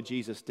follow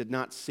Jesus, did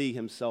not see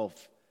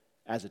himself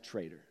as a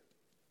traitor.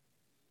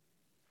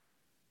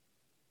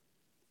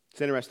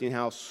 It's interesting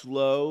how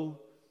slow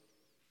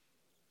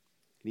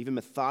and even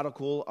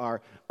methodical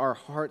our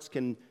hearts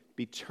can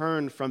be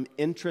turned from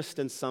interest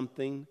in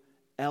something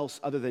else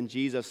other than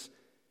Jesus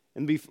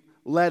and be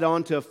led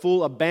on to a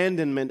full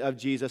abandonment of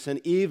Jesus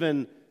and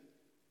even,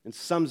 in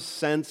some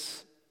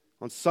sense,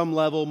 on some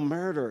level,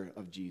 murder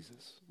of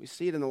Jesus. We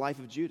see it in the life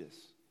of Judas.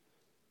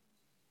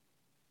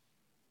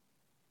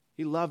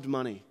 He loved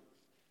money.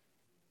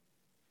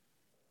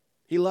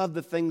 He loved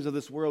the things of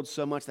this world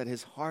so much that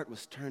his heart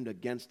was turned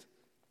against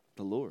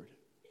the Lord.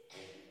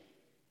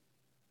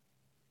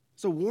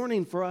 It's a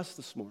warning for us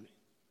this morning.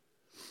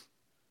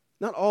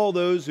 Not all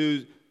those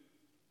who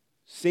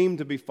seem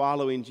to be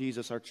following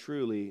Jesus are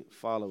truly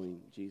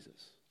following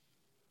Jesus.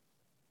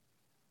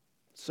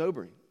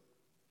 Sobering.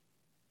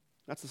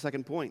 That's the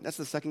second point. That's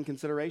the second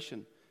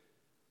consideration.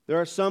 There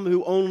are some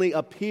who only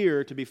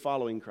appear to be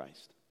following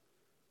Christ.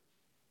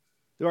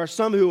 There are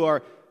some who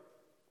are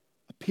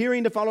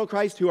appearing to follow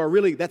Christ who are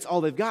really, that's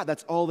all they've got.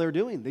 That's all they're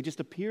doing. They just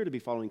appear to be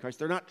following Christ.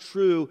 They're not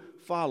true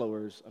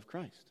followers of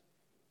Christ.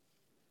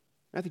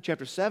 Matthew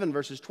chapter 7,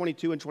 verses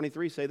 22 and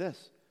 23 say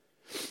this.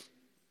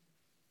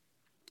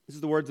 This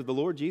is the words of the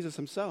Lord Jesus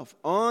himself.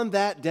 On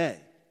that day,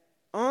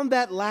 on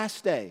that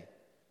last day,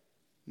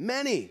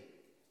 many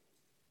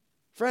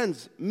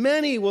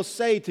will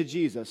say to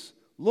Jesus,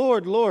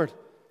 "Lord, Lord,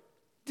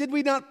 did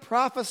we not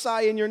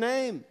prophesy in your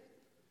name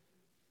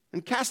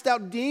and cast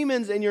out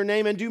demons in your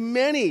name and do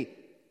many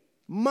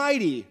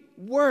mighty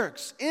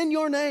works in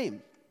your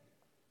name?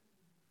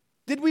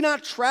 Did we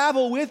not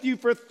travel with you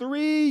for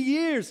 3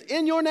 years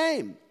in your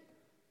name?"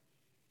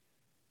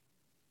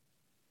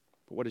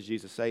 But what does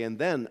Jesus say? "And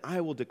then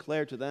I will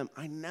declare to them,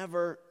 I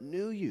never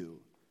knew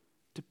you.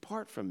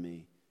 Depart from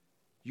me,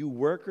 you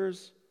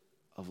workers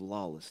of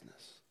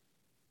lawlessness."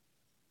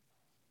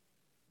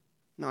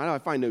 Now, I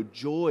find no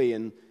joy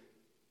in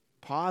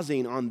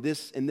pausing on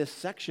this in this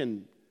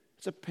section.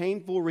 It's a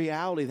painful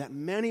reality that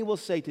many will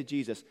say to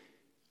Jesus,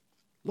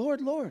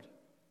 "Lord, Lord."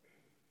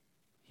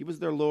 He was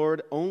their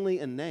Lord only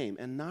in name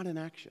and not in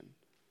action.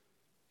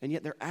 And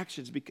yet their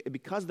actions,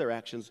 because their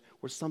actions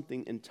were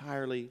something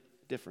entirely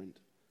different.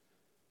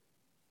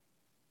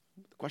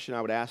 The question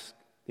I would ask,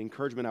 the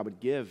encouragement I would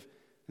give,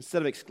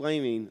 instead of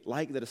exclaiming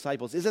like the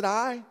disciples, "Is it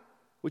I?"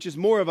 Which is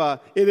more of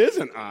a, "It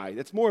isn't I."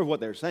 That's more of what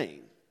they're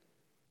saying.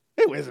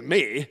 "It wasn't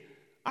me.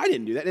 I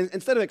didn't do that." And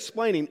instead of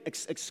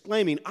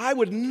exclaiming, "I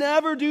would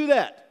never do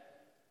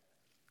that.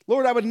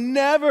 Lord, I would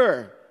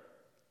never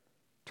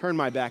turn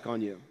my back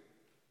on you."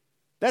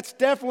 That's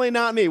definitely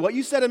not me. What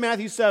you said in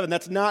Matthew 7,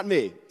 that's not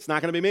me. It's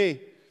not going to be me.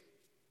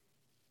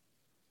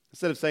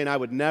 Instead of saying, I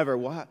would never,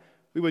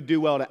 we would do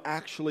well to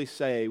actually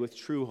say with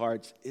true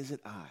hearts, is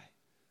it I?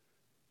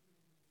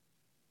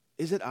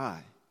 Is it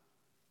I?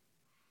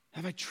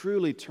 Have I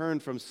truly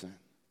turned from sin?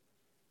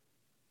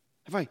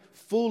 Have I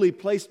fully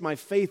placed my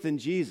faith in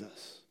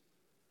Jesus?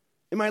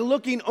 Am I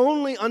looking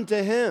only unto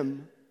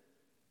Him?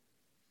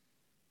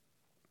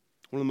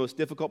 One of the most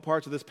difficult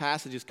parts of this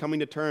passage is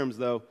coming to terms,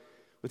 though,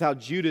 with how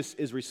Judas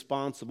is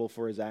responsible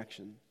for his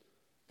action.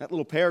 That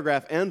little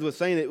paragraph ends with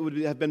saying it would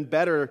have been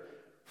better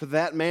for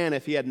that man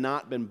if he had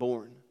not been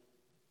born.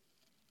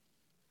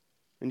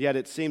 And yet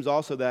it seems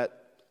also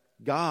that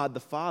God,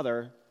 the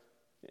Father,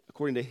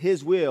 according to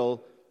His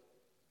will,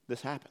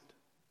 this happened.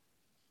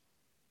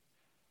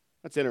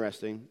 That's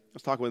interesting. I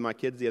was talking with my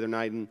kids the other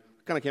night and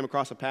kind of came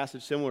across a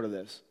passage similar to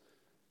this.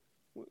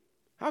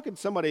 How could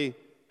somebody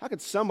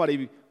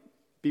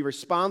be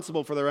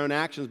responsible for their own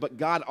actions, but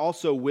God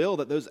also will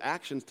that those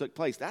actions took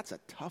place? That's a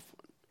tough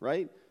one,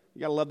 right?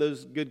 You got to love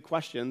those good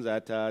questions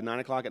at 9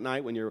 o'clock at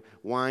night when you're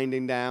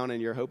winding down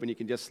and you're hoping you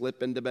can just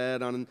slip into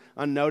bed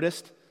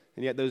unnoticed.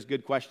 And yet those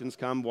good questions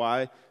come.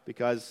 Why?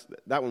 Because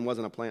that one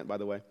wasn't a plant, by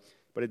the way,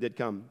 but it did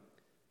come.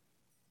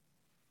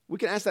 We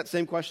can ask that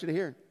same question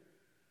here.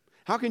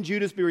 How can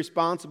Judas be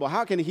responsible?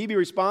 How can he be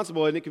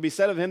responsible? And it could be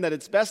said of him that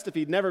it's best if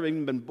he'd never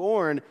even been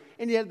born.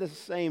 And yet at the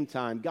same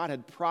time, God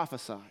had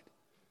prophesied.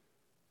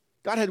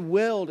 God had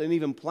willed and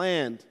even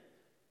planned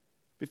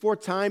before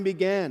time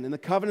began in the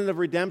covenant of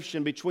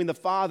redemption between the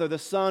Father, the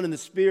Son, and the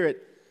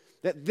Spirit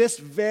that this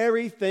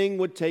very thing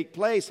would take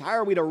place. How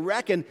are we to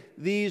reckon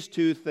these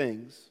two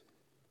things?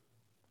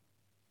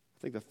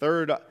 I think the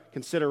third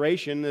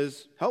consideration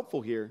is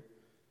helpful here,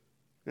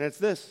 and it's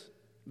this.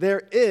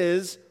 There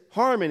is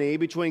harmony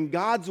between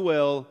God's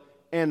will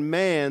and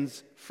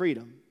man's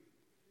freedom.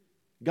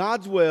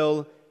 God's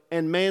will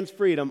and man's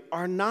freedom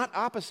are not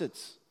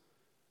opposites.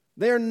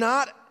 They are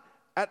not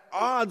at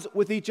odds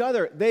with each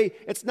other.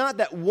 It's not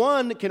that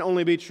one can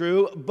only be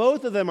true.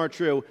 Both of them are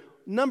true.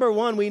 Number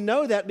one, we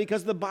know that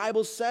because the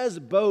Bible says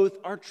both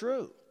are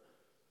true.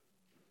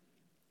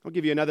 I'll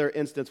give you another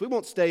instance. We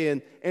won't stay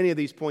in any of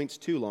these points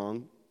too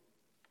long.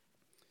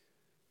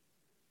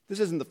 This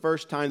isn't the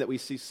first time that we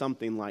see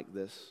something like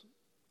this.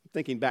 I'm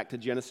thinking back to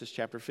Genesis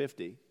chapter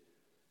 50.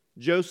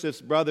 Joseph's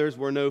brothers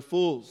were no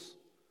fools.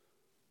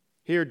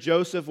 Here,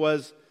 Joseph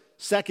was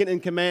second in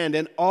command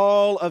in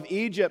all of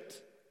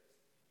Egypt.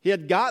 He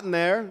had gotten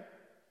there.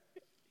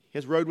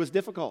 His road was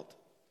difficult.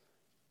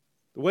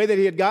 The way that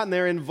he had gotten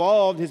there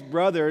involved his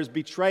brothers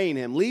betraying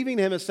him, leaving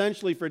him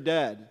essentially for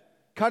dead,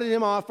 cutting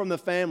him off from the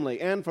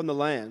family and from the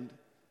land,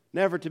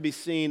 never to be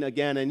seen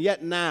again. And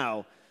yet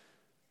now,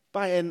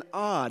 by an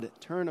odd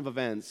turn of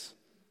events,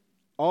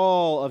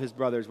 all of his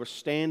brothers were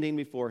standing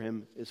before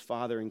him, his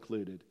father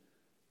included.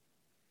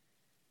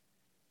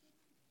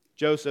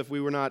 Joseph,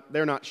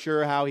 they're not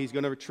sure how he's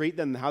going to treat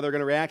them, how they're going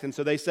to react. And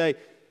so they say,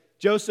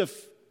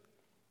 Joseph,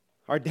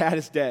 our dad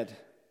is dead.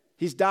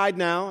 He's died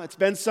now. It's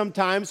been some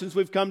time since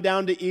we've come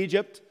down to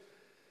Egypt.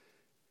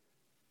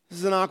 This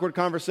is an awkward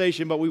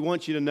conversation, but we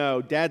want you to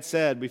know, Dad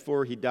said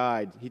before he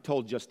died, he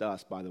told just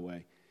us, by the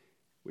way,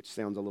 which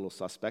sounds a little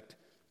suspect.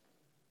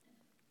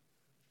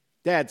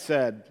 Dad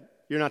said,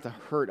 you're not to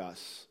hurt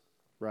us,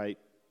 right?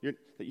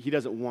 He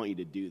doesn't want you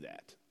to do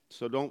that.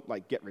 So don't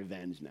get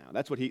revenge now.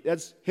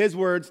 That's his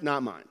words,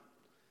 not mine.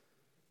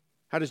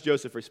 How does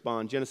Joseph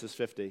respond? Genesis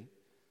 50.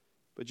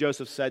 But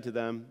Joseph said to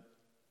them,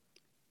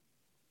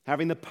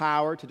 having the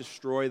power to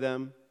destroy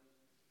them,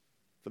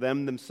 for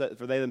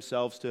they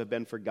themselves to have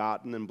been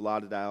forgotten and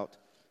blotted out,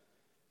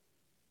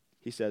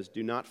 he says,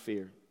 do not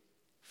fear,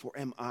 for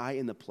am I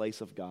in the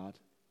place of God?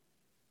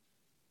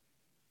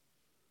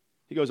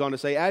 He goes on to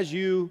say,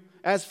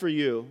 as for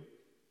you,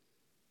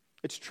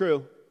 it's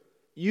true.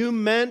 You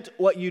meant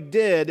what you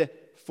did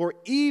for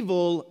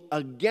evil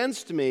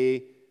against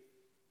me,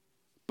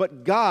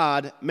 but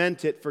God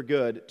meant it for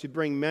good, to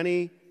bring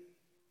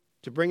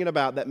it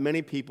about that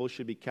many people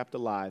should be kept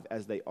alive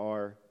as they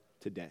are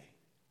today.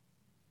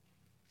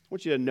 I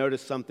want you to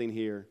notice something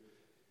here.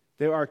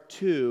 There are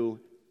two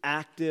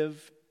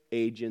active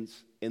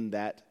agents in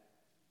that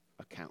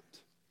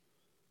account.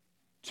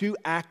 Two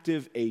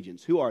active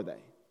agents. Who are they?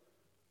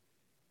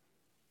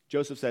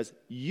 Joseph says,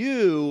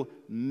 you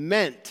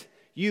meant,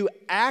 you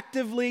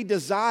actively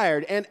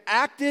desired and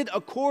acted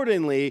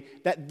accordingly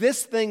that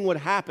this thing would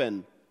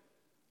happen.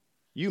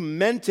 You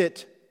meant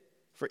it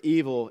for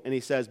evil. And he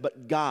says,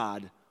 but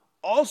God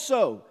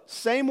also,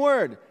 same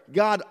word,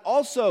 God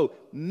also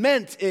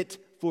meant it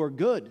for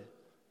good.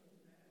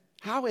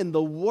 How in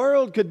the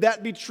world could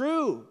that be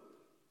true?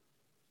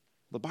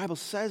 The Bible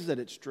says that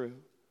it's true.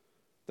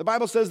 The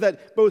Bible says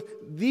that both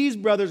these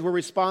brothers were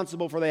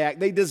responsible for the act.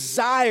 They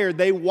desired,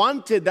 they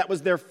wanted, that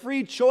was their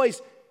free choice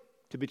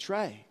to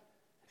betray.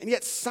 And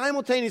yet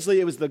simultaneously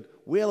it was the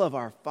will of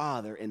our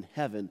Father in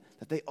heaven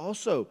that they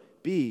also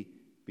be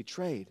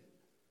betrayed.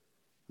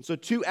 And so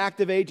two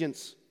active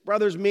agents,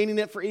 brothers meaning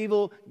it for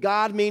evil,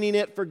 God meaning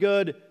it for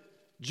good.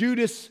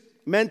 Judas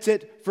meant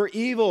it for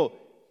evil.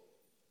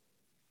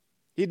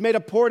 He'd made a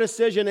poor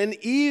decision, an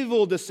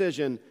evil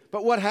decision.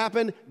 But what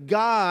happened?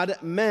 God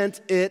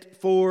meant it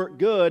for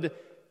good.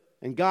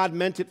 And God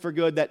meant it for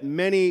good that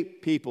many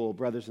people,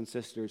 brothers and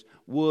sisters,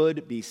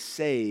 would be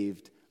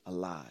saved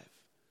alive.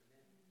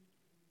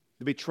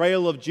 The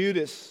betrayal of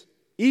Judas,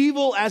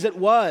 evil as it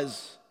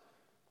was,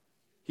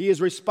 he is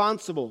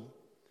responsible.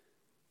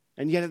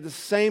 And yet at the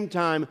same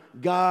time,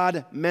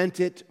 God meant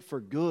it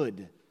for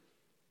good.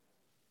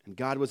 And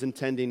God was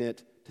intending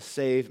it to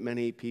save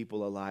many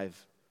people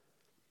alive.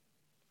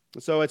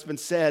 And so it's been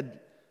said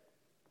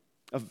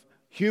of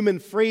human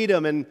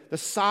freedom and the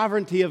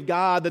sovereignty of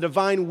God, the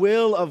divine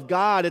will of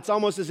God, it's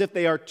almost as if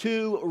they are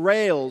two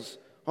rails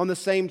on the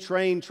same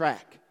train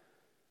track.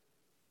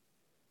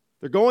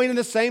 They're going in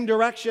the same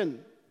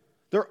direction.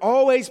 They're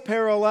always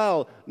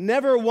parallel,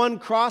 never one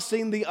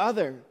crossing the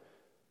other,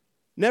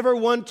 never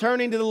one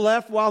turning to the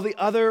left while the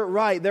other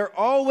right. They're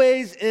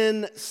always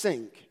in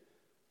sync.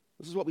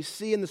 This is what we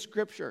see in the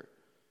Scripture.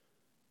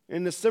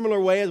 In a similar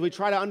way, as we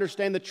try to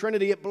understand the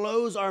Trinity, it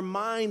blows our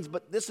minds,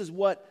 but this is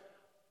what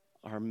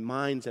our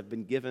minds have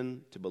been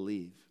given to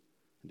believe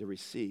and to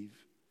receive.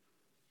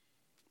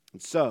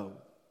 And so,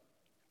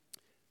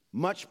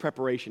 much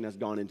preparation has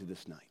gone into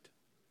this night.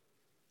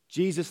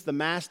 Jesus, the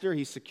master,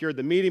 he secured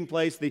the meeting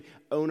place. The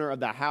owner of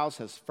the house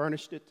has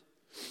furnished it.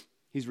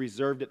 He's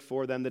reserved it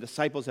for them. The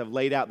disciples have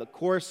laid out the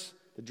course,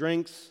 the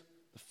drinks,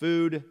 the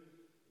food.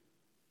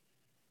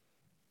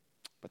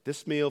 But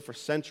this meal, for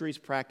centuries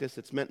practiced,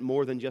 it's meant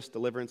more than just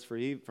deliverance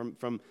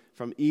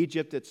from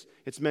Egypt.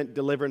 It's meant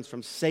deliverance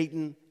from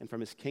Satan and from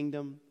his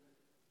kingdom.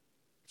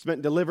 It's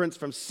meant deliverance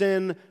from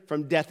sin,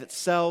 from death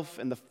itself.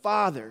 And the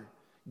Father,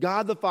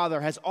 God the Father,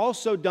 has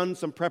also done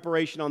some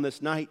preparation on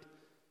this night.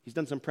 He's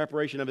done some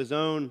preparation of his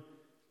own.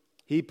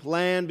 He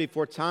planned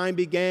before time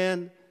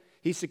began.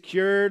 He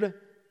secured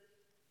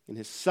in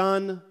his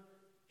Son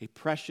a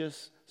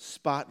precious,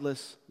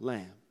 spotless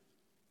lamb.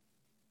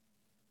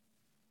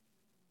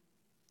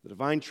 The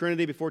divine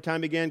Trinity, before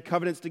time began,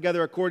 covenants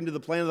together according to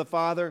the plan of the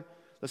Father.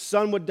 The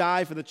Son would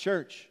die for the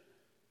church.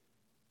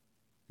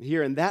 And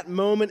here, in that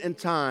moment in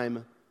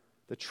time,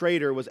 the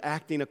traitor was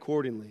acting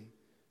accordingly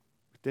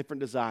with different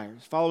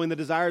desires, following the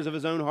desires of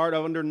his own heart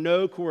under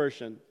no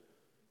coercion.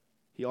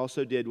 He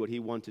also did what he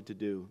wanted to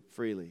do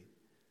freely.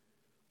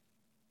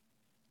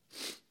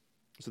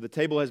 So the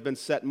table has been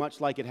set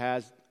much like it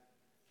has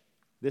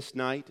this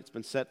night. It's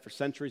been set for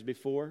centuries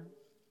before.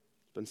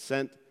 It's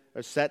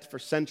been set for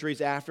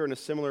centuries after in a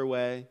similar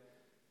way.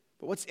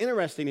 But what's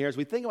interesting here is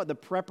we think about the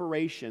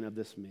preparation of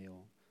this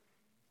meal.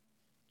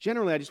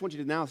 Generally, I just want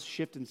you to now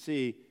shift and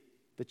see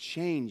the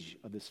change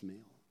of this meal.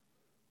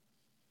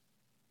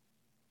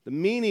 The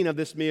meaning of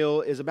this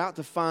meal is about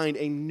to find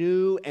a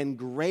new and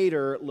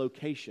greater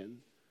location.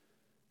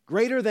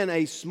 Greater than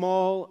a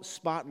small,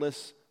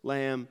 spotless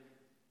lamb,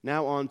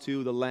 now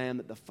onto the lamb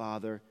that the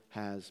Father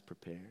has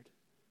prepared.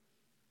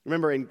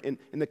 Remember, in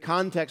the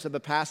context of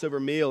the Passover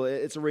meal,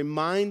 it's a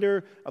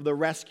reminder of the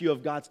rescue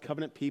of God's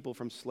covenant people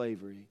from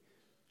slavery.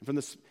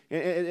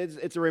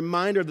 It's a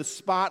reminder of the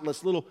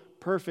spotless, little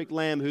perfect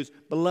lamb whose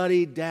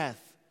bloody death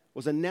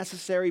was a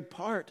necessary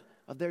part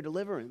of their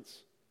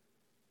deliverance.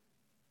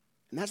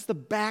 And that's the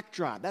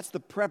backdrop. That's the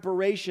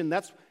preparation.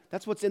 That's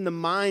what's in the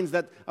minds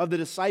of the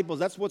disciples.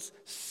 That's what's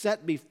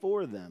set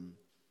before them.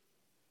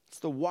 It's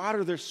the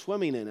water they're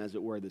swimming in, as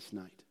it were, this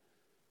night.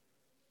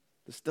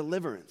 This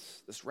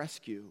deliverance, this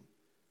rescue,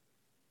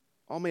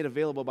 all made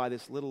available by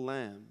this little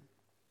lamb.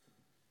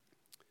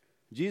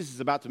 Jesus is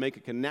about to make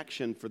a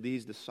connection for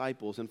these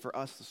disciples and for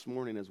us this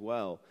morning as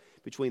well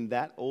between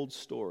that old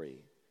story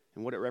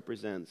and what it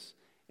represents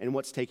and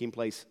what's taking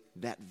place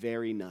that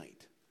very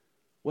night.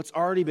 What's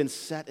already been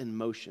set in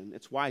motion.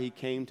 It's why he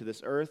came to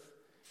this earth.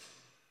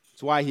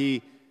 It's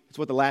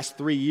what the last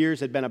 3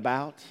 years had been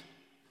about.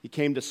 He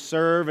came to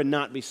serve and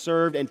not be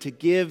served and to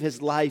give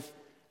his life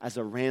as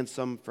a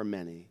ransom for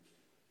many.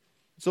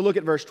 So look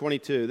at verse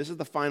 22. This is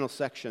the final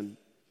section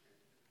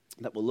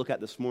that we'll look at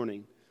this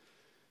morning.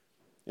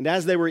 And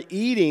as they were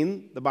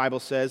eating, the Bible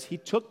says, he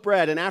took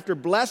bread, and after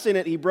blessing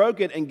it, he broke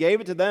it and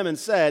gave it to them and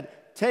said,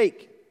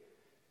 "Take,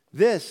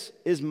 this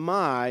is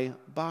my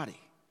body."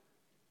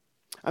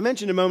 I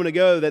mentioned a moment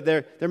ago that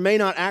there may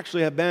not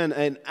actually have been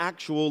an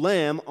actual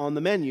lamb on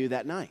the menu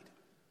that night.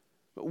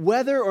 But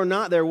whether or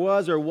not there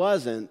was or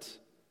wasn't,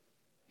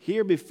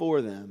 here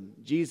before them,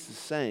 Jesus is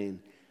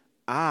saying,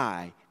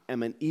 "I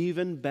am an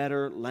even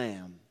better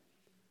lamb."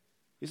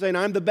 He's saying,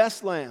 I'm the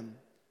best lamb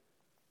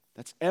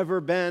that's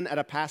ever been at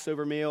a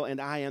Passover meal,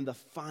 and I am the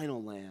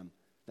final lamb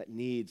that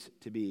needs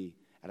to be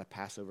at a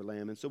Passover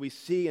lamb. And so we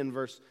see in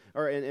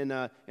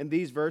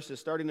these verses,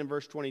 starting in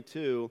verse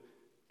 22,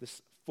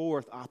 this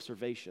fourth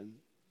observation,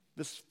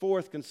 this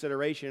fourth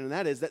consideration, and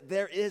that is that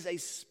there is a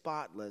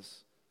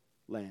spotless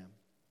lamb.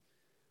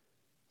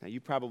 Now, you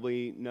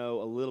probably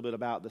know a little bit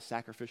about the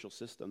sacrificial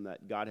system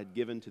that God had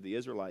given to the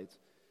Israelites.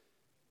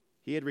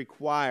 He had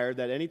required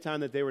that any time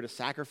that they were to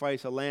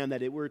sacrifice a lamb,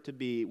 that it were to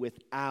be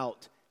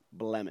without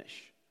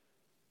blemish,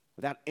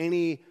 without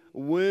any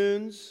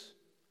wounds,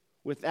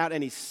 without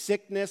any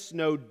sickness,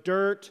 no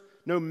dirt,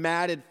 no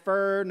matted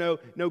fur,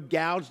 no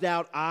gouged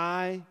out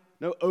eye,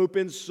 no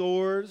open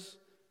sores.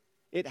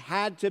 It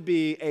had to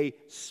be a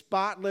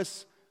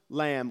spotless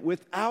lamb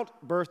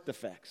without birth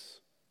defects.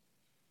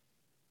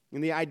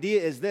 And the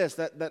idea is this,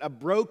 that a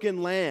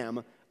broken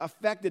lamb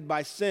affected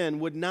by sin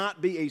would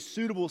not be a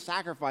suitable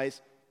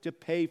sacrifice to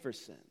pay for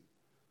sin.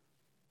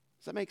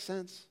 Does that make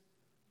sense?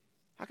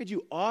 How could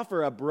you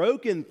offer a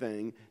broken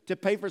thing to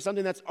pay for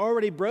something that's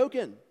already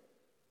broken?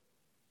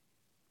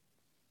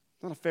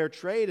 It's not a fair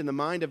trade in the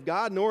mind of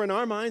God, nor in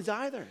our minds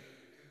either.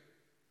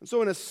 And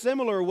so in a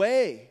similar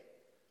way,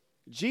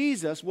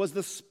 Jesus was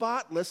the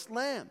spotless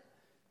lamb.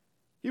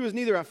 He was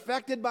neither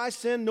affected by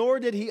sin, nor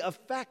did he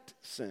affect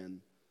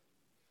sin.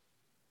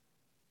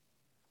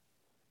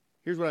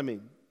 Here's what I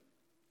mean.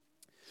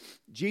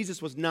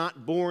 Jesus was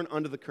not born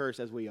under the curse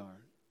as we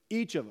are.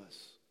 Each of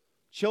us,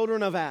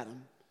 children of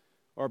Adam,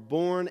 are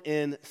born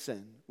in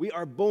sin. We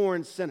are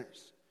born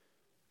sinners.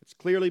 It's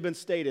clearly been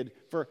stated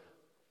for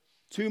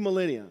 2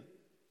 millennia,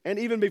 and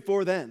even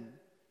before then.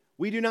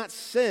 We do not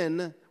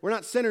sin. We're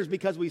not sinners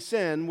because we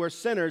sin. We're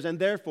sinners, and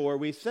therefore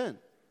we sin.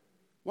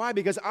 Why?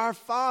 Because our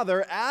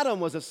father, Adam,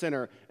 was a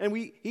sinner, and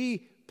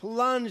he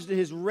plunged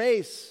his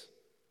race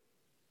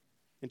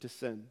into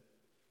sin.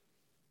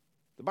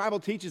 The Bible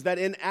teaches that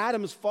in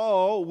Adam's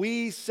fall,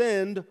 we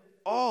sinned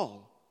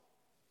all.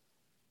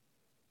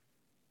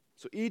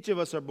 So each of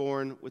us are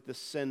born with the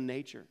sin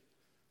nature.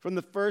 From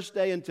the first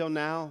day until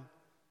now,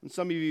 and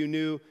some of you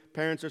new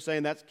parents are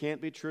saying that can't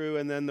be true,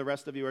 and then the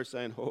rest of you are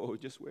saying, oh,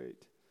 just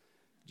wait.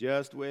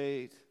 Just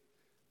wait.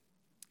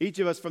 Each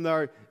of us from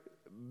our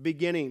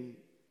beginning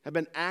have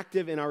been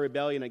active in our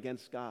rebellion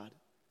against God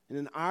and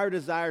in our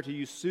desire to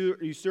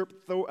usurp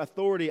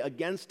authority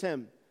against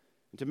him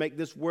and to make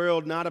this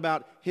world not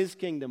about his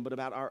kingdom but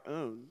about our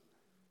own.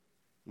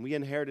 And we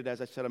inherited,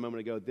 as I said a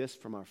moment ago, this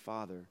from our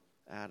father,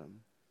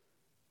 Adam.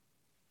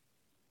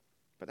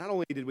 But not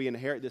only did we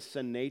inherit this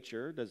sin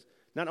nature,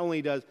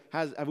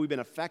 have we been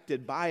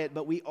affected by it,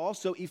 but we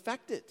also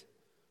effect it.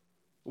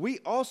 We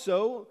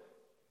also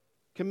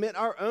commit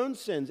our own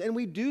sins, and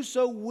we do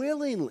so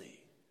willingly.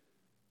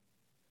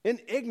 In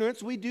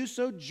ignorance, we do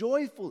so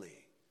joyfully.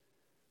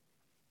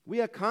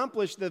 We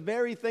accomplish the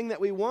very thing that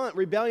we want,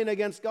 rebellion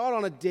against God,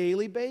 on a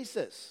daily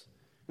basis.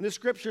 And the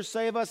scriptures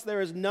say of us,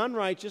 there is none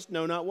righteous,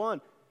 no, not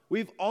one.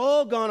 We've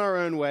all gone our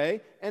own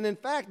way, and in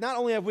fact, not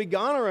only have we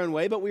gone our own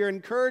way, but we are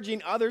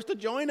encouraging others to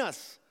join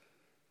us.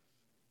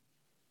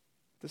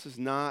 This is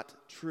not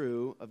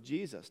true of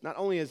Jesus. Not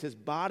only is his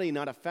body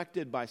not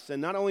affected by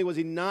sin, not only was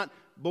he not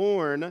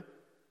born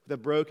with a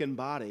broken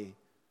body,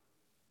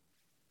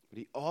 but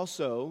he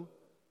also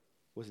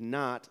was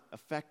not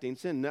affecting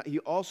sin. He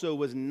also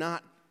was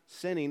not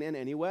sinning in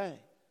any way.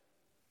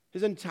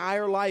 His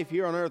entire life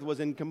here on earth was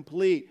in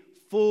complete,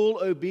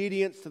 full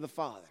obedience to the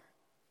Father.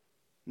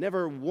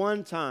 Never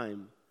one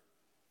time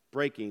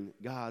breaking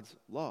God's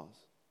laws.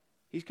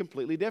 He's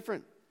completely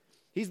different.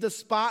 He's the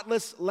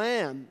spotless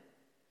lamb.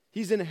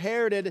 He's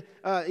inherited,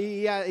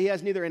 he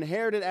has neither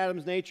inherited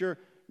Adam's nature,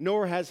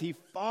 nor has he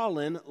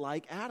fallen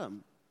like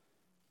Adam.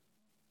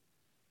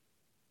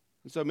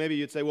 And so maybe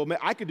you'd say, well,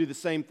 I could do the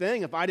same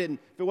thing. If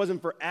it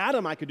wasn't for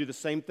Adam, I could do the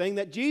same thing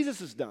that Jesus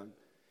has done.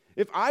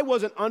 If I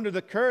wasn't under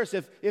the curse,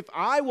 if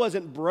I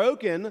wasn't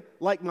broken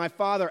like my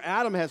father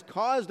Adam has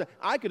caused,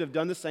 I could have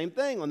done the same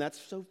thing. And that's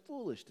so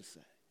foolish to say.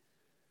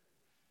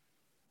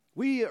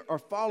 We are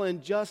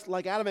fallen just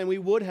like Adam, and we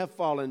would have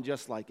fallen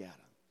just like Adam.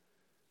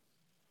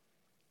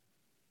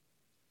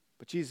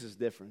 But Jesus is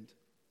different.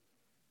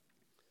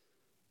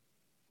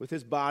 With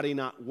his body,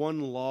 not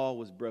one law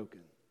was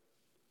broken.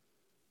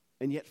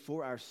 And yet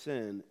for our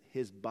sin,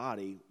 his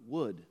body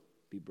would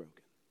be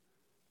broken.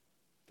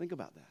 Think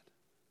about that.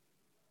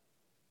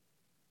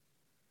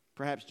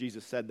 Perhaps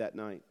Jesus said that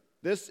night,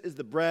 "This is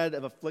the bread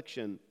of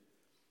affliction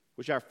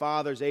which our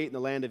fathers ate in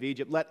the land of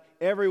Egypt. Let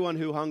everyone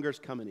who hungers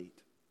come and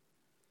eat.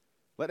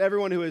 Let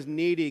everyone who is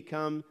needy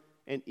come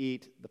and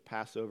eat the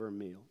Passover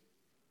meal."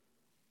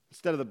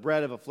 Instead of the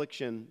bread of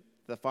affliction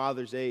the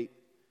fathers ate,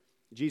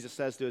 Jesus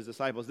says to his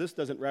disciples, this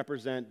doesn't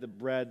represent the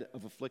bread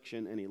of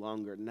affliction any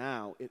longer.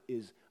 Now it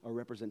is a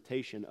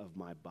representation of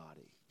my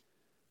body,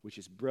 which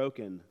is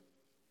broken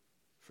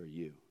for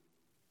you.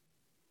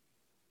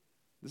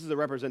 This is a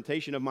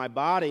representation of my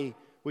body,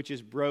 which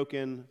is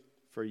broken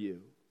for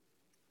you.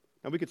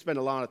 Now we could spend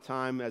a lot of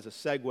time as a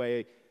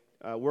segue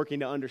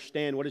working to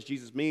understand what does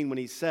Jesus mean when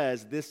he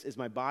says, this is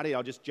my body.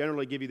 I'll just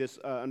generally give you this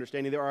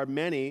understanding. There are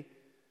many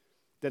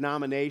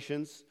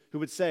denominations who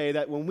would say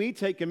that when we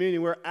take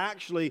communion, we're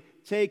actually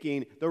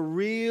taking the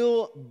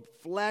real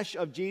flesh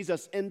of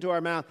Jesus into our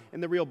mouth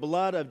and the real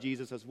blood of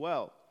Jesus as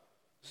well.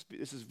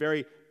 This is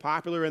very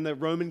popular in the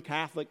Roman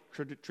Catholic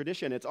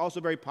tradition. It's also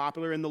very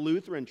popular in the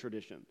Lutheran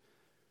tradition.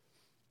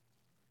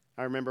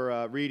 I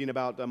remember reading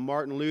about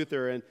Martin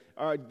Luther and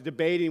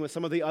debating with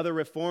some of the other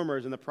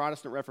reformers in the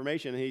Protestant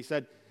Reformation. And he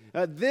said,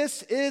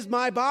 this is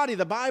my body.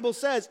 The Bible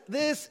says,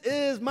 this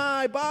is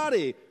my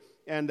body.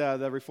 And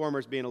the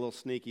reformers, being a little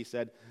sneaky,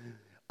 said,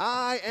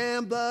 I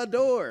am the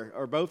door.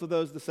 Are both of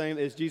those the same?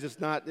 Is Jesus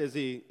not, is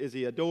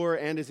he a door,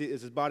 and is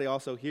his body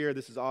also here?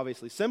 This is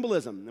obviously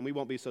symbolism, and we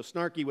won't be so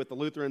snarky with the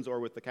Lutherans or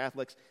with the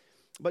Catholics.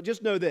 But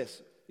just know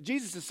this.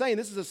 Jesus is saying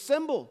this is a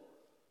symbol.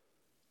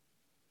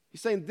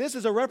 He's saying this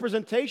is a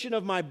representation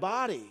of my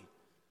body.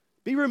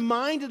 Be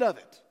reminded of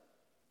it.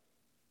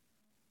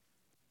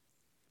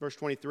 Verse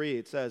 23,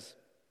 it says,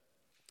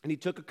 and he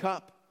took a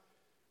cup.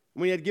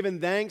 When he had given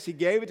thanks, he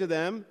gave it to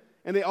them,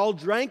 and they all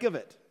drank of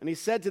it. And he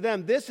said to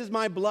them, this is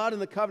my blood in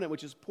the covenant,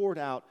 which is poured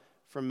out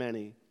for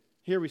many.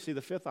 Here we see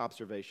the fifth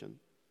observation.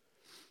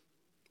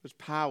 There's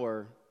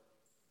power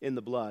in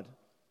the blood.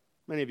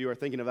 Many of you are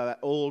thinking about that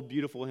old,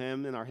 beautiful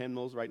hymn in our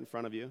hymnals right in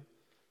front of you.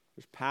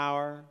 There's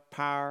power,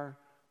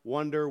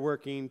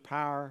 wonder-working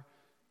power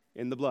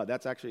in the blood.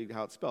 That's actually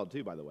how it's spelled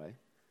too, by the way.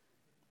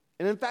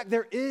 And in fact,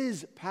 there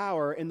is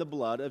power in the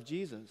blood of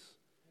Jesus.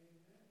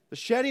 The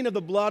shedding of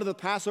the blood of the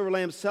Passover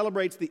lamb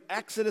celebrates the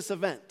Exodus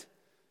event.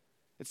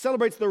 It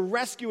celebrates the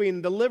rescuing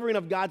and delivering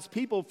of God's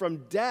people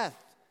from death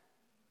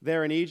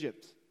there in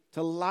Egypt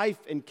to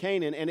life in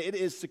Canaan, and it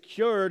is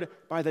secured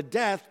by the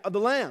death of the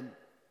lamb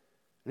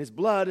and his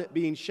blood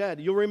being shed.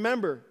 You'll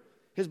remember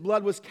his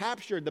blood was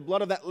captured. The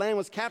blood of that lamb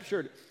was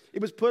captured.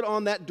 It was put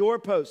on that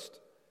doorpost.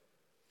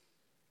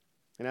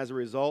 And as a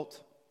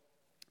result,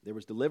 there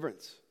was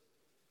deliverance.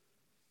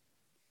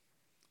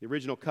 The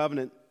original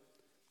covenant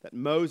that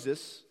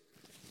Moses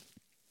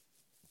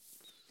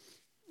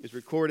is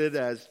recorded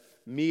as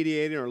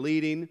mediating or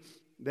leading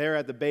there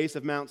at the base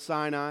of Mount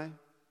Sinai.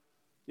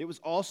 It was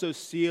also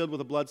sealed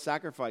with a blood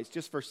sacrifice.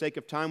 Just for sake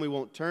of time, we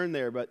won't turn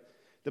there, but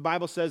the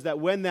Bible says that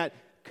when that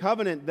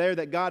covenant there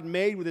that God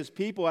made with his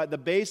people at the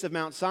base of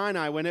Mount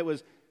Sinai, when it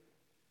was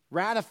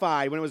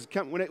ratified, when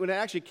it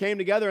actually came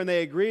together and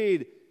they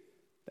agreed,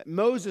 that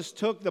Moses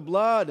took the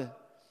blood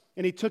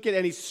and he took it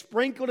and he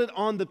sprinkled it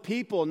on the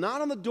people,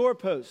 not on the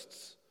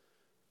doorposts,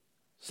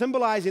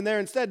 symbolizing there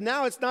instead,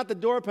 now it's not the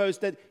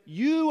doorpost, that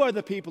you are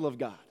the people of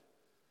God.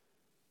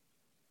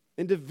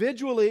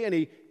 Individually, and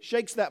he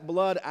shakes that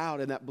blood out,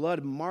 and that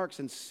blood marks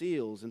and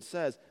seals and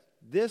says,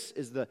 this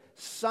is the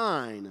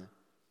sign,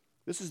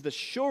 this is the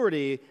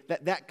surety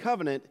that that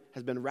covenant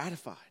has been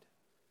ratified.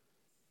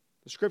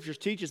 The scriptures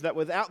teach us that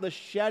without the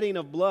shedding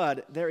of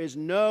blood, there is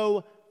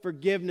no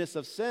forgiveness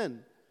of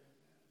sin.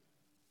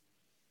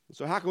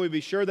 So how can we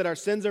be sure that our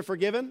sins are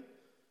forgiven?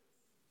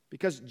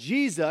 Because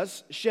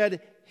Jesus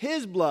shed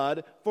his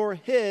blood for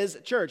his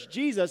church.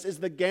 Jesus is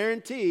the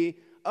guarantee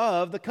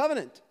of the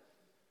covenant.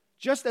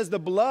 Just as the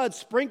blood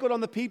sprinkled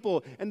on the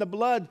people and the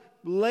blood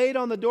laid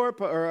on the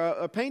doorpost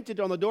or painted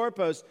on the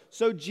doorpost,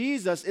 so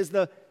Jesus is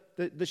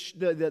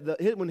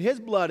when his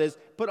blood is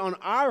put on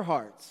our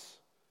hearts,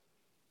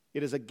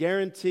 it is a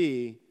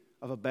guarantee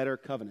of a better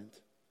covenant.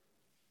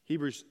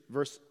 Hebrews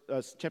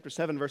chapter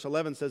 7, verse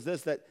 11 says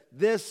this, that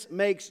this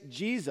makes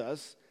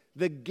Jesus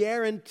the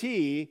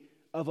guarantee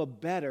of a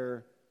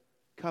better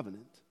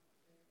covenant.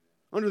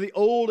 Under the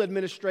old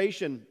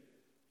administration,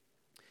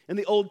 in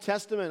the Old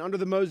Testament, under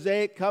the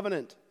Mosaic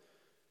covenant,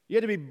 you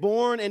had to be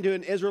born into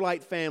an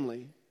Israelite family.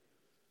 You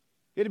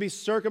had to be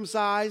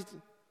circumcised,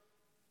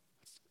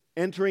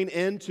 entering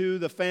into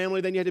the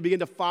family. Then you had to begin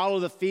to follow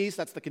the feast.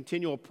 That's the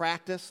continual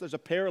practice. There's a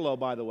parallel,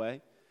 by the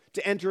way,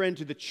 to enter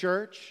into the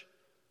church.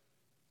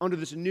 Under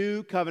this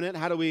new covenant,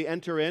 how do we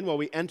enter in? Well,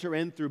 we enter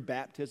in through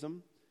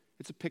baptism.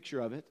 It's a picture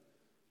of it.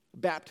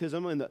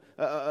 Baptism, and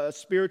a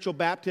spiritual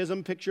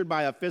baptism pictured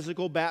by a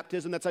physical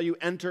baptism. That's how you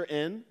enter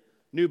in,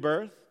 new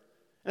birth.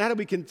 And how do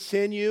we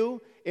continue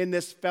in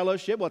this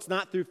fellowship? Well, it's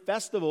not through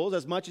festivals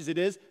as much as it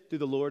is through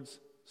the Lord's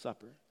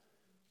Supper.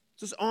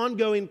 It's this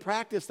ongoing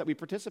practice that we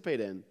participate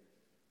in.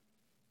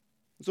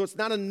 So it's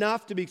not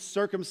enough to be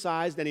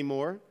circumcised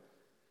anymore,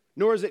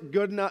 nor is it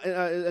good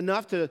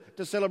enough to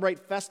celebrate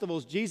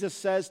festivals. Jesus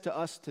says to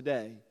us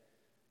today,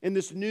 in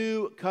this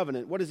new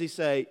covenant, what does he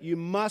say? You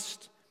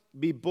must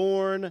be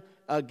born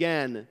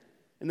again.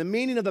 And the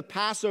meaning of the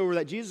Passover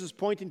that Jesus is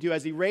pointing to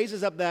as he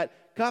raises up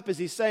that cup is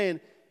he's saying,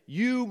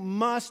 you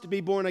must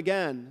be born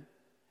again,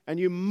 and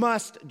you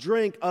must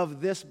drink of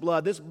this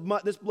blood. This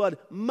blood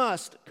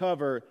must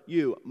cover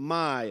you,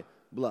 my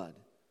blood.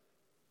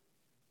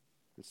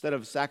 Instead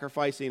of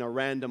sacrificing a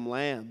random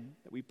lamb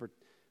that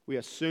we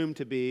assume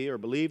to be or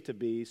believe to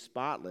be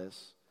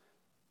spotless,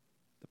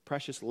 the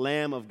precious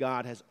Lamb of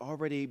God has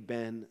already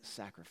been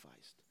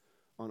sacrificed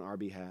on our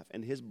behalf,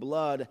 and his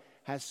blood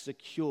has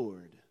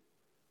secured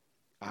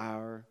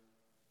our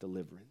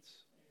deliverance.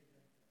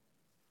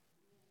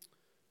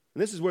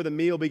 And this is where the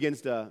meal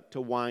begins to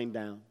wind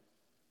down.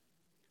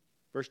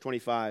 Verse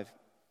 25.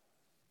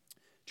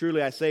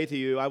 Truly I say to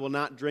you, I will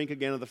not drink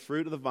again of the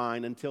fruit of the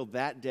vine until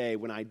that day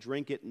when I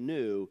drink it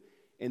new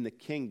in the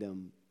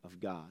kingdom of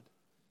God.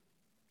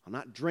 I'll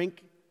not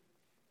drink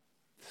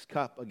this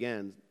cup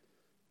again.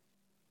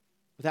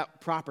 Without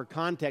proper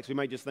context, we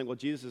might just think, well,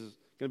 Jesus is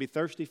going to be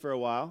thirsty for a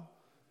while,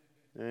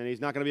 and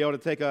he's not going to be able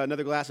to take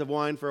another glass of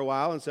wine for a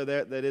while, and so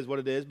that is what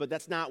it is. But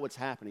that's not what's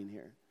happening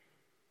here.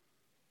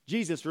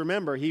 Jesus,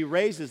 remember, he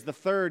raises the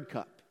third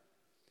cup.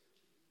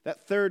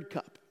 That third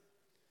cup.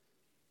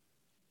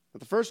 The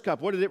But the first cup,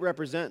 what did it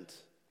represent?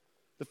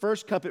 The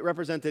first cup, it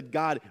represented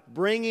God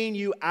bringing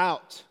you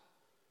out.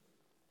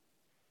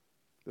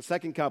 The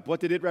second cup, what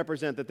did it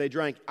represent that they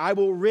drank? I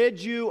will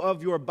rid you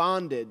of your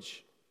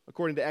bondage,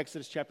 according to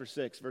Exodus chapter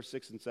 6, verse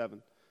 6 and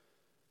 7.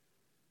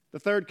 The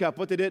third cup,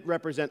 what did it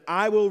represent?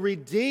 I will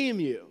redeem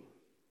you,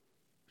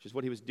 which is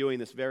what he was doing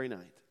this very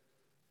night.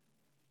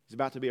 He's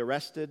about to be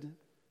arrested.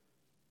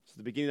 It's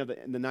the beginning of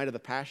the night of the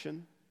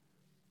Passion.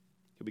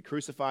 He'll be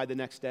crucified the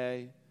next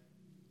day,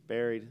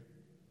 buried.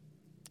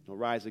 He'll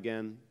rise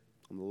again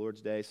on the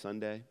Lord's Day,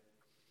 Sunday.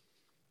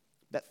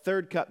 That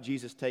third cup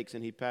Jesus takes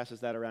and he passes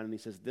that around and he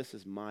says, this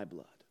is my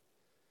blood.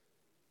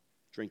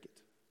 Drink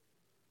it.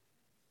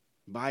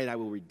 By it I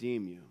will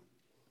redeem you.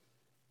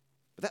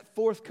 But that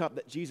fourth cup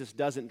that Jesus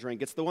doesn't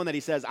drink, it's the one that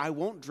he says, I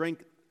won't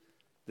drink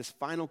this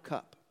final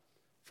cup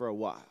for a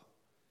while.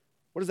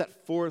 What does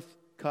that fourth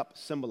cup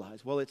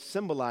symbolize? Well, it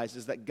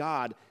symbolizes that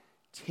God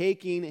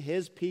taking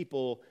his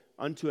people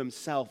unto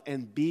himself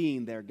and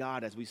being their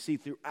God, as we see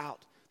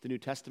throughout the New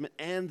Testament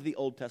and the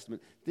Old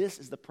Testament. This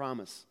is the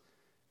promise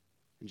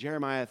in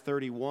Jeremiah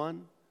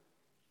 31.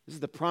 This is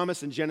the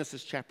promise in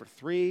Genesis chapter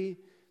 3.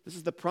 This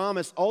is the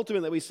promise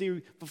ultimately that we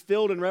see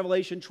fulfilled in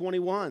Revelation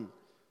 21,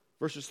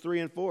 verses 3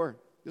 and 4.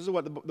 This is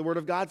what the Word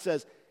of God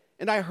says.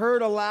 And I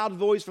heard a loud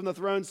voice from the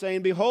throne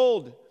saying,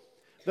 behold,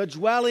 the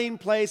dwelling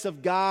place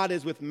of God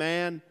is with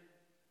man.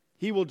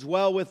 He will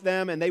dwell with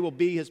them and they will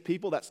be his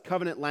people. That's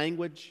covenant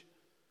language.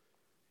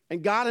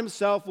 And God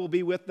himself will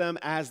be with them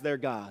as their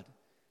God.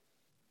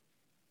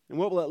 And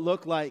what will it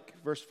look like?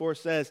 Verse 4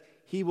 says,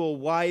 he will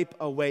wipe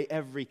away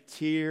every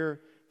tear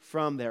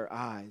from their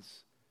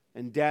eyes,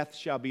 and death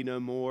shall be no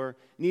more.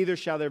 Neither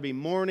shall there be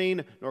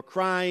mourning, nor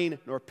crying,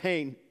 nor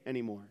pain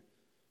anymore,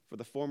 for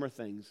the former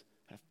things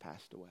have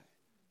passed away.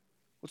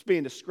 What's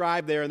being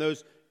described there in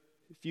those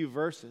few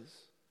verses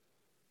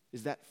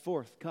is that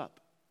fourth cup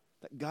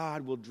that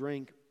God will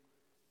drink,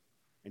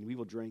 and we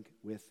will drink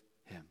with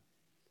him.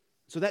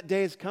 So that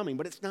day is coming,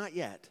 but it's not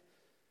yet.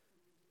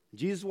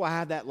 Jesus will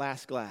have that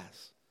last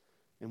glass.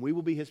 And we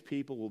will be his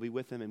people, we'll be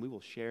with him, and we will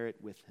share it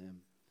with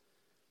him.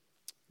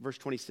 Verse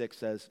 26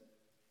 says,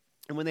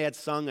 and when they had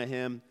sung a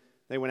hymn,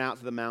 they went out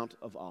to the Mount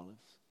of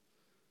Olives.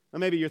 Now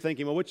maybe you're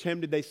thinking, well, which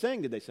hymn did they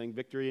sing? Did they sing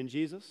Victory in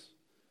Jesus?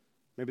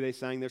 Maybe they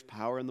sang There's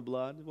Power in the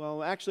Blood.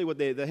 Well, actually,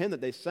 the hymn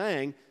that they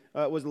sang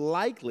was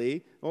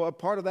likely a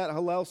part of that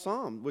Hallel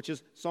psalm, which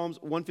is Psalms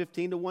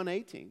 115 to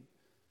 118.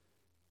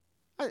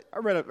 I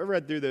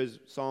read through those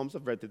psalms.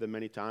 I've read through them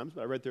many times,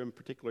 but I read through them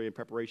particularly in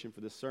preparation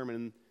for this sermon.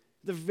 And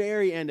at the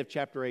very end of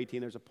chapter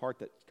 18, there's a part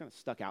that kind of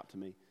stuck out to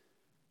me.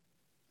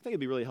 I think it'd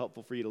be really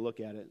helpful for you to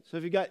look at it. So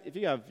if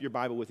you have your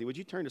Bible with you, would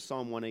you turn to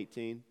Psalm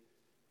 118?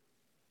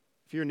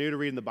 If you're new to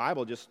reading the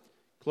Bible, just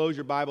close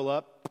your Bible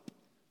up,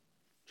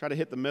 try to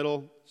hit the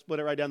middle, split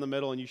it right down the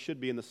middle, and you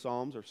should be in the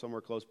Psalms or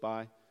somewhere close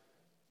by.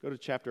 Go to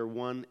chapter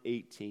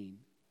 118.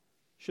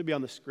 Should be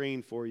on the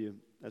screen for you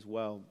as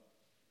well.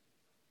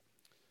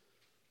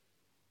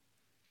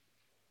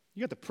 You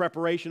got the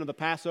preparation of the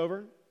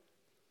Passover.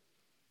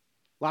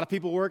 A lot of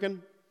people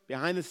working,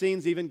 behind the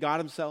scenes, even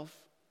God himself.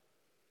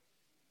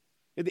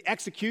 The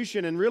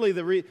execution and really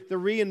the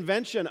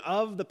reinvention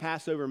of the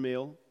Passover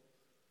meal.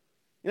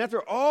 And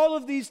after all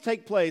of these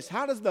take place,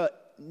 how does the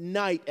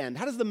night end?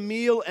 How does the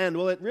meal end?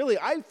 Well,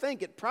 I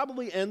think it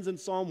probably ends in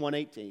Psalm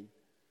 118.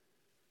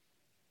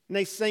 And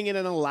they sing it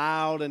in a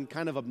loud and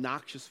kind of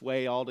obnoxious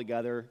way all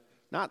together.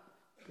 Not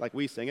like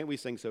we sing it. We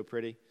sing so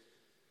pretty.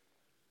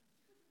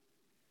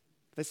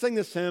 They sing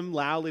this hymn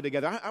loudly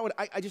together.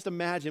 I just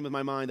imagine with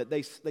my mind that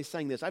they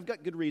sang this. I've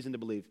got good reason to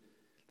believe.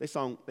 They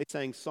sang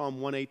Psalm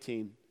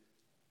 118,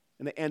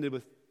 and they ended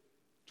with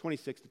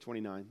 26 to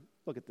 29.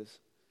 Look at this.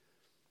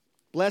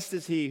 Blessed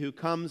is he who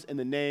comes in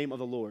the name of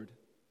the Lord.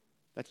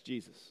 That's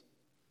Jesus.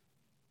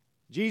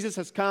 Jesus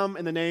has come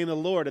in the name of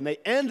the Lord, and they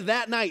end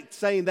that night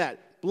saying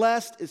that.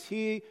 Blessed is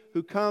he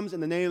who comes in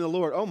the name of the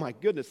Lord. Oh my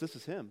goodness, this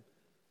is him.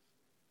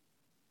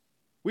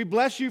 We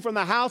bless you from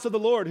the house of the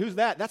Lord. Who's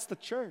that? That's the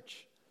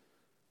church.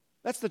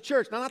 That's the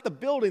church, not the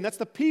building. That's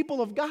the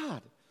people of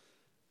God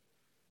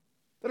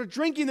that are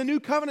drinking the new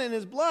covenant in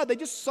his blood. They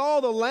just saw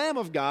the Lamb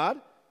of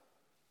God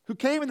who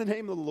came in the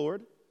name of the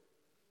Lord.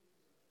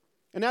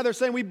 And now they're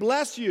saying, we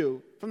bless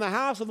you from the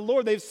house of the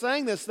Lord. They've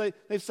sang this.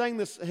 They've sang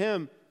this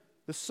hymn,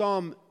 this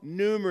psalm,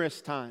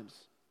 numerous times.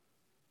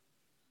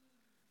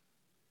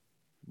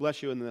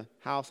 Bless you in the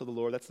house of the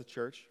Lord. That's the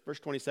church. Verse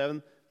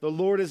 27, the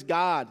Lord is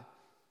God.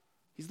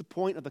 He's the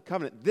point of the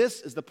covenant.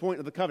 This is the point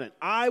of the covenant.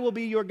 I will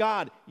be your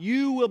God.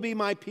 You will be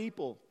my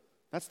people.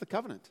 That's the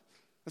covenant.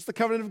 That's the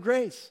covenant of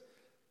grace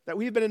that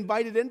we've been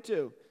invited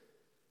into.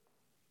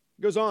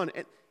 It goes on.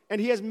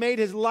 And he has made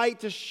his light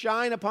to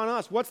shine upon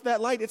us. What's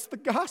that light? It's the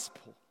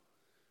gospel.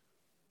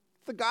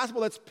 It's the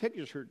gospel that's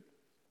pictured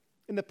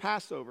in the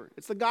Passover.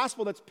 It's the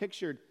gospel that's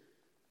pictured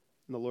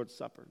in the Lord's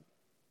Supper.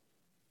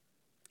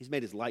 He's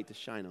made his light to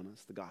shine on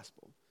us, the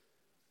gospel.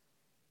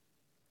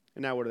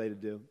 And now what are they to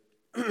do?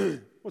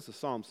 What's the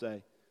psalm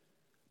say?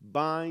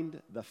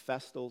 Bind the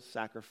festal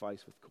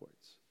sacrifice with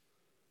cords.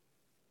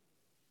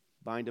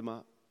 Bind them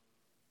up.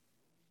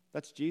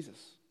 That's Jesus.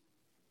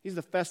 He's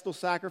the festal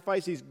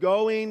sacrifice. He's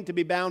going to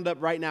be bound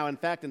up right now. In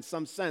fact, in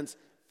some sense,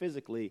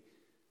 physically,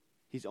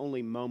 he's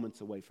only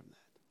moments away from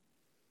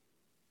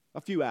that.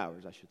 A few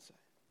hours, I should say.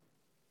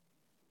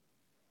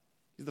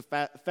 He's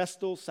the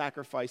festal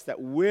sacrifice that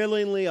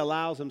willingly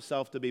allows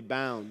himself to be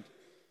bound.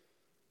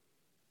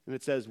 And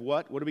it says,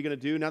 what? What are we going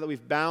to do? Now that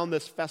we've bound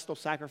this festal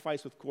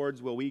sacrifice with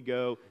cords, will we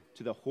go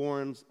to the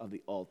horns of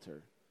the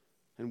altar?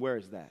 And where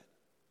is that?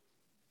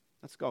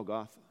 That's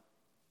Golgotha.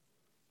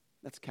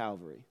 That's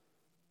Calvary.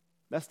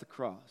 That's the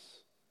cross,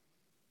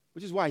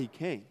 which is why he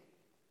came.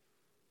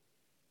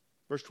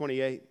 Verse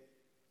 28,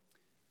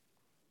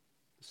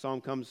 the psalm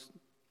comes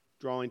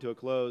drawing to a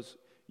close.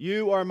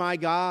 You are my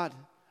God.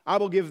 I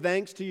will give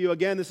thanks to you.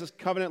 Again, this is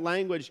covenant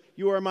language.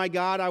 You are my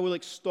God. I will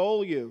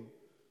extol you.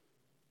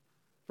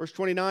 Verse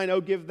 29,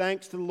 oh, give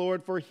thanks to the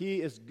Lord, for he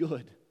is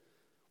good.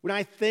 When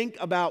I think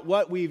about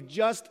what we've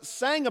just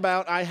sang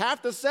about, I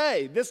have to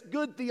say, this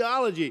good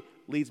theology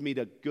leads me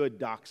to good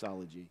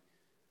doxology.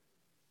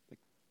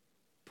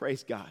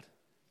 Praise God.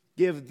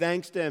 Give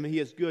thanks to him. He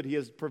is good. He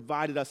has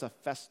provided us a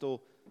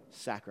festal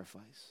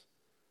sacrifice.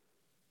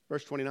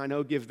 Verse 29,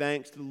 oh, give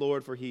thanks to the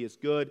Lord, for he is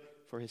good,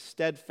 for his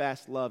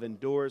steadfast love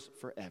endures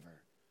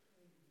forever.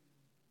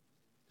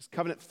 His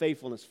covenant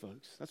faithfulness,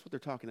 folks. That's what they're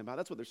talking about.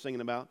 That's what they're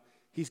singing about.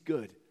 He's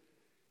good.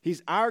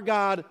 He's our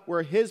God.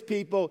 We're his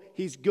people.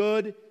 He's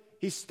good.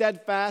 He's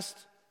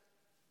steadfast.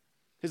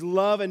 His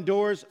love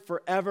endures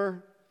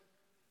forever.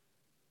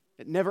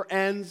 It never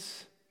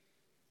ends.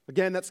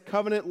 Again, that's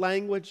covenant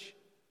language.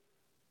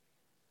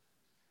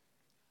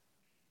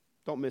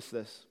 Don't miss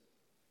this.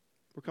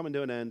 We're coming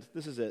to an end.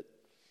 This is it.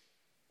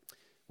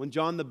 When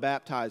John the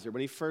Baptizer,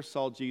 when he first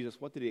saw Jesus,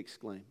 what did he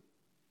exclaim?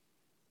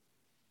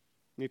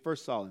 When he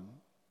first saw him,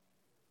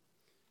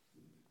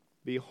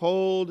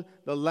 behold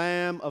the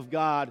Lamb of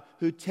God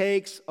who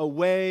takes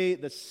away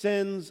the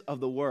sins of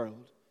the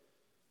world.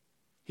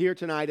 Here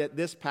tonight at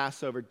this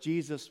Passover,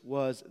 Jesus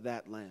was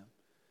that Lamb.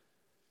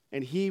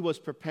 And he was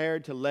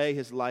prepared to lay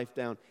his life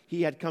down.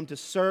 He had come to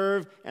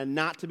serve and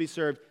not to be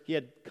served. He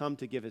had come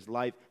to give his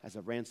life as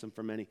a ransom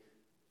for many.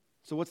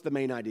 So what's the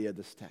main idea of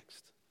this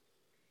text?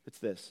 It's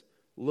this.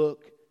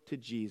 Look to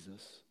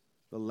Jesus,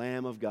 the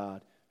Lamb of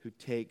God, who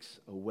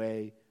takes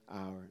away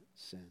our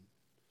sin.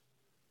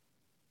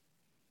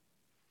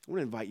 I want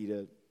to invite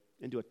you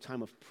into a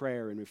time of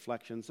prayer and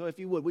reflection. So if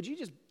you would you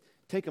just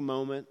take a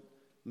moment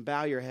and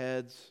bow your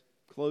heads,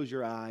 close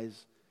your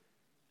eyes,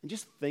 and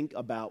just think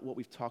about what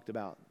we've talked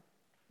about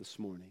this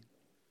morning.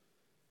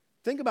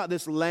 Think about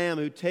this Lamb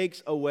who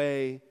takes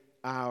away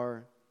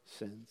our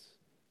sins.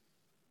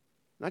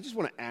 And I just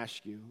want to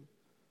ask you,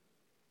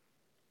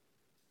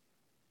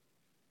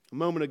 a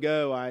moment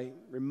ago I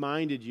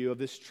reminded you of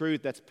this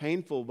truth that's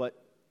painful, but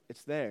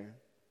it's there.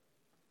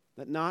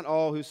 That not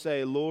all who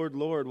say, Lord,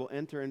 Lord, will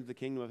enter into the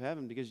kingdom of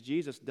heaven, because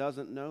Jesus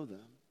doesn't know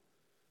them.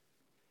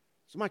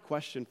 So my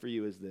question for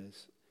you is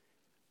this.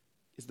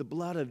 Is the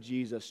blood of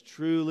Jesus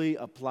truly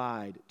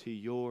applied to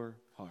your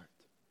heart?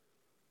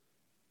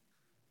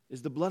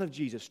 Is the blood of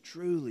Jesus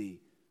truly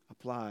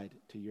applied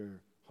to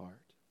your heart?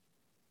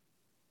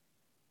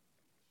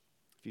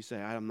 If you say,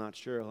 I'm not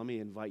sure, let me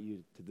invite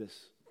you to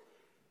this.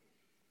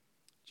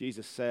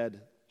 Jesus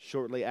said,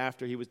 shortly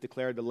after he was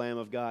declared the Lamb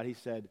of God, he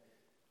said,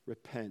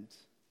 repent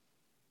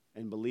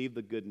and believe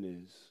the good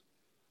news.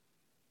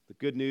 The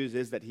good news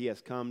is that he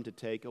has come to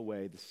take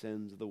away the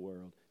sins of the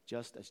world,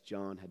 just as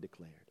John had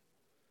declared.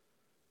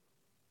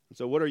 And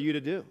so what are you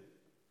to do?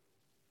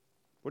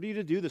 What are you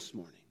to do this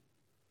morning?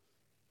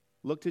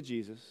 Look to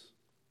Jesus,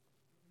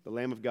 the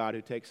Lamb of God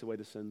who takes away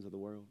the sins of the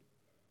world.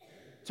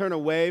 Turn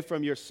away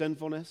from your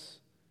sinfulness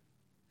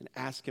and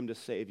ask him to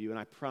save you. And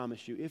I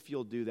promise you, if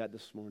you'll do that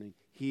this morning,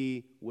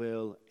 he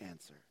will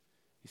answer.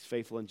 He's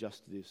faithful and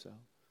just to do so.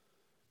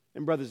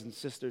 And brothers and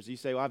sisters, you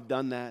say, well, I've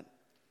done that.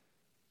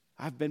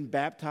 I've been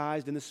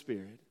baptized in the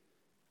Spirit.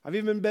 I've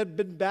even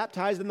been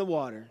baptized in the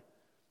water.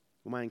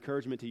 Well, my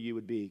encouragement to you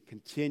would be,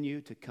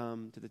 continue to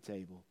come to the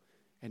table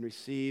and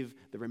receive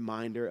the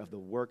reminder of the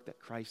work that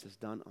Christ has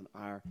done on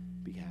our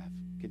behalf.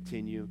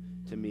 Continue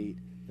to meet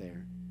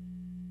there.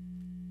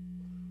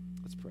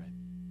 Let's pray.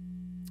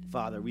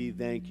 Father, we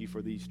thank you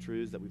for these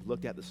truths that we've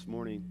looked at this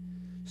morning.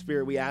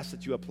 Spirit, we ask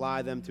that you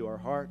apply them to our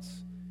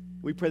hearts.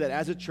 We pray that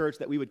as a church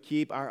that we would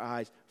keep our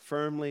eyes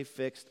firmly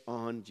fixed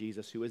on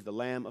Jesus, who is the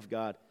Lamb of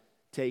God,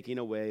 taking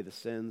away the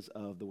sins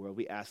of the world.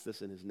 We ask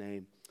this in his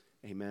name.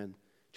 Amen.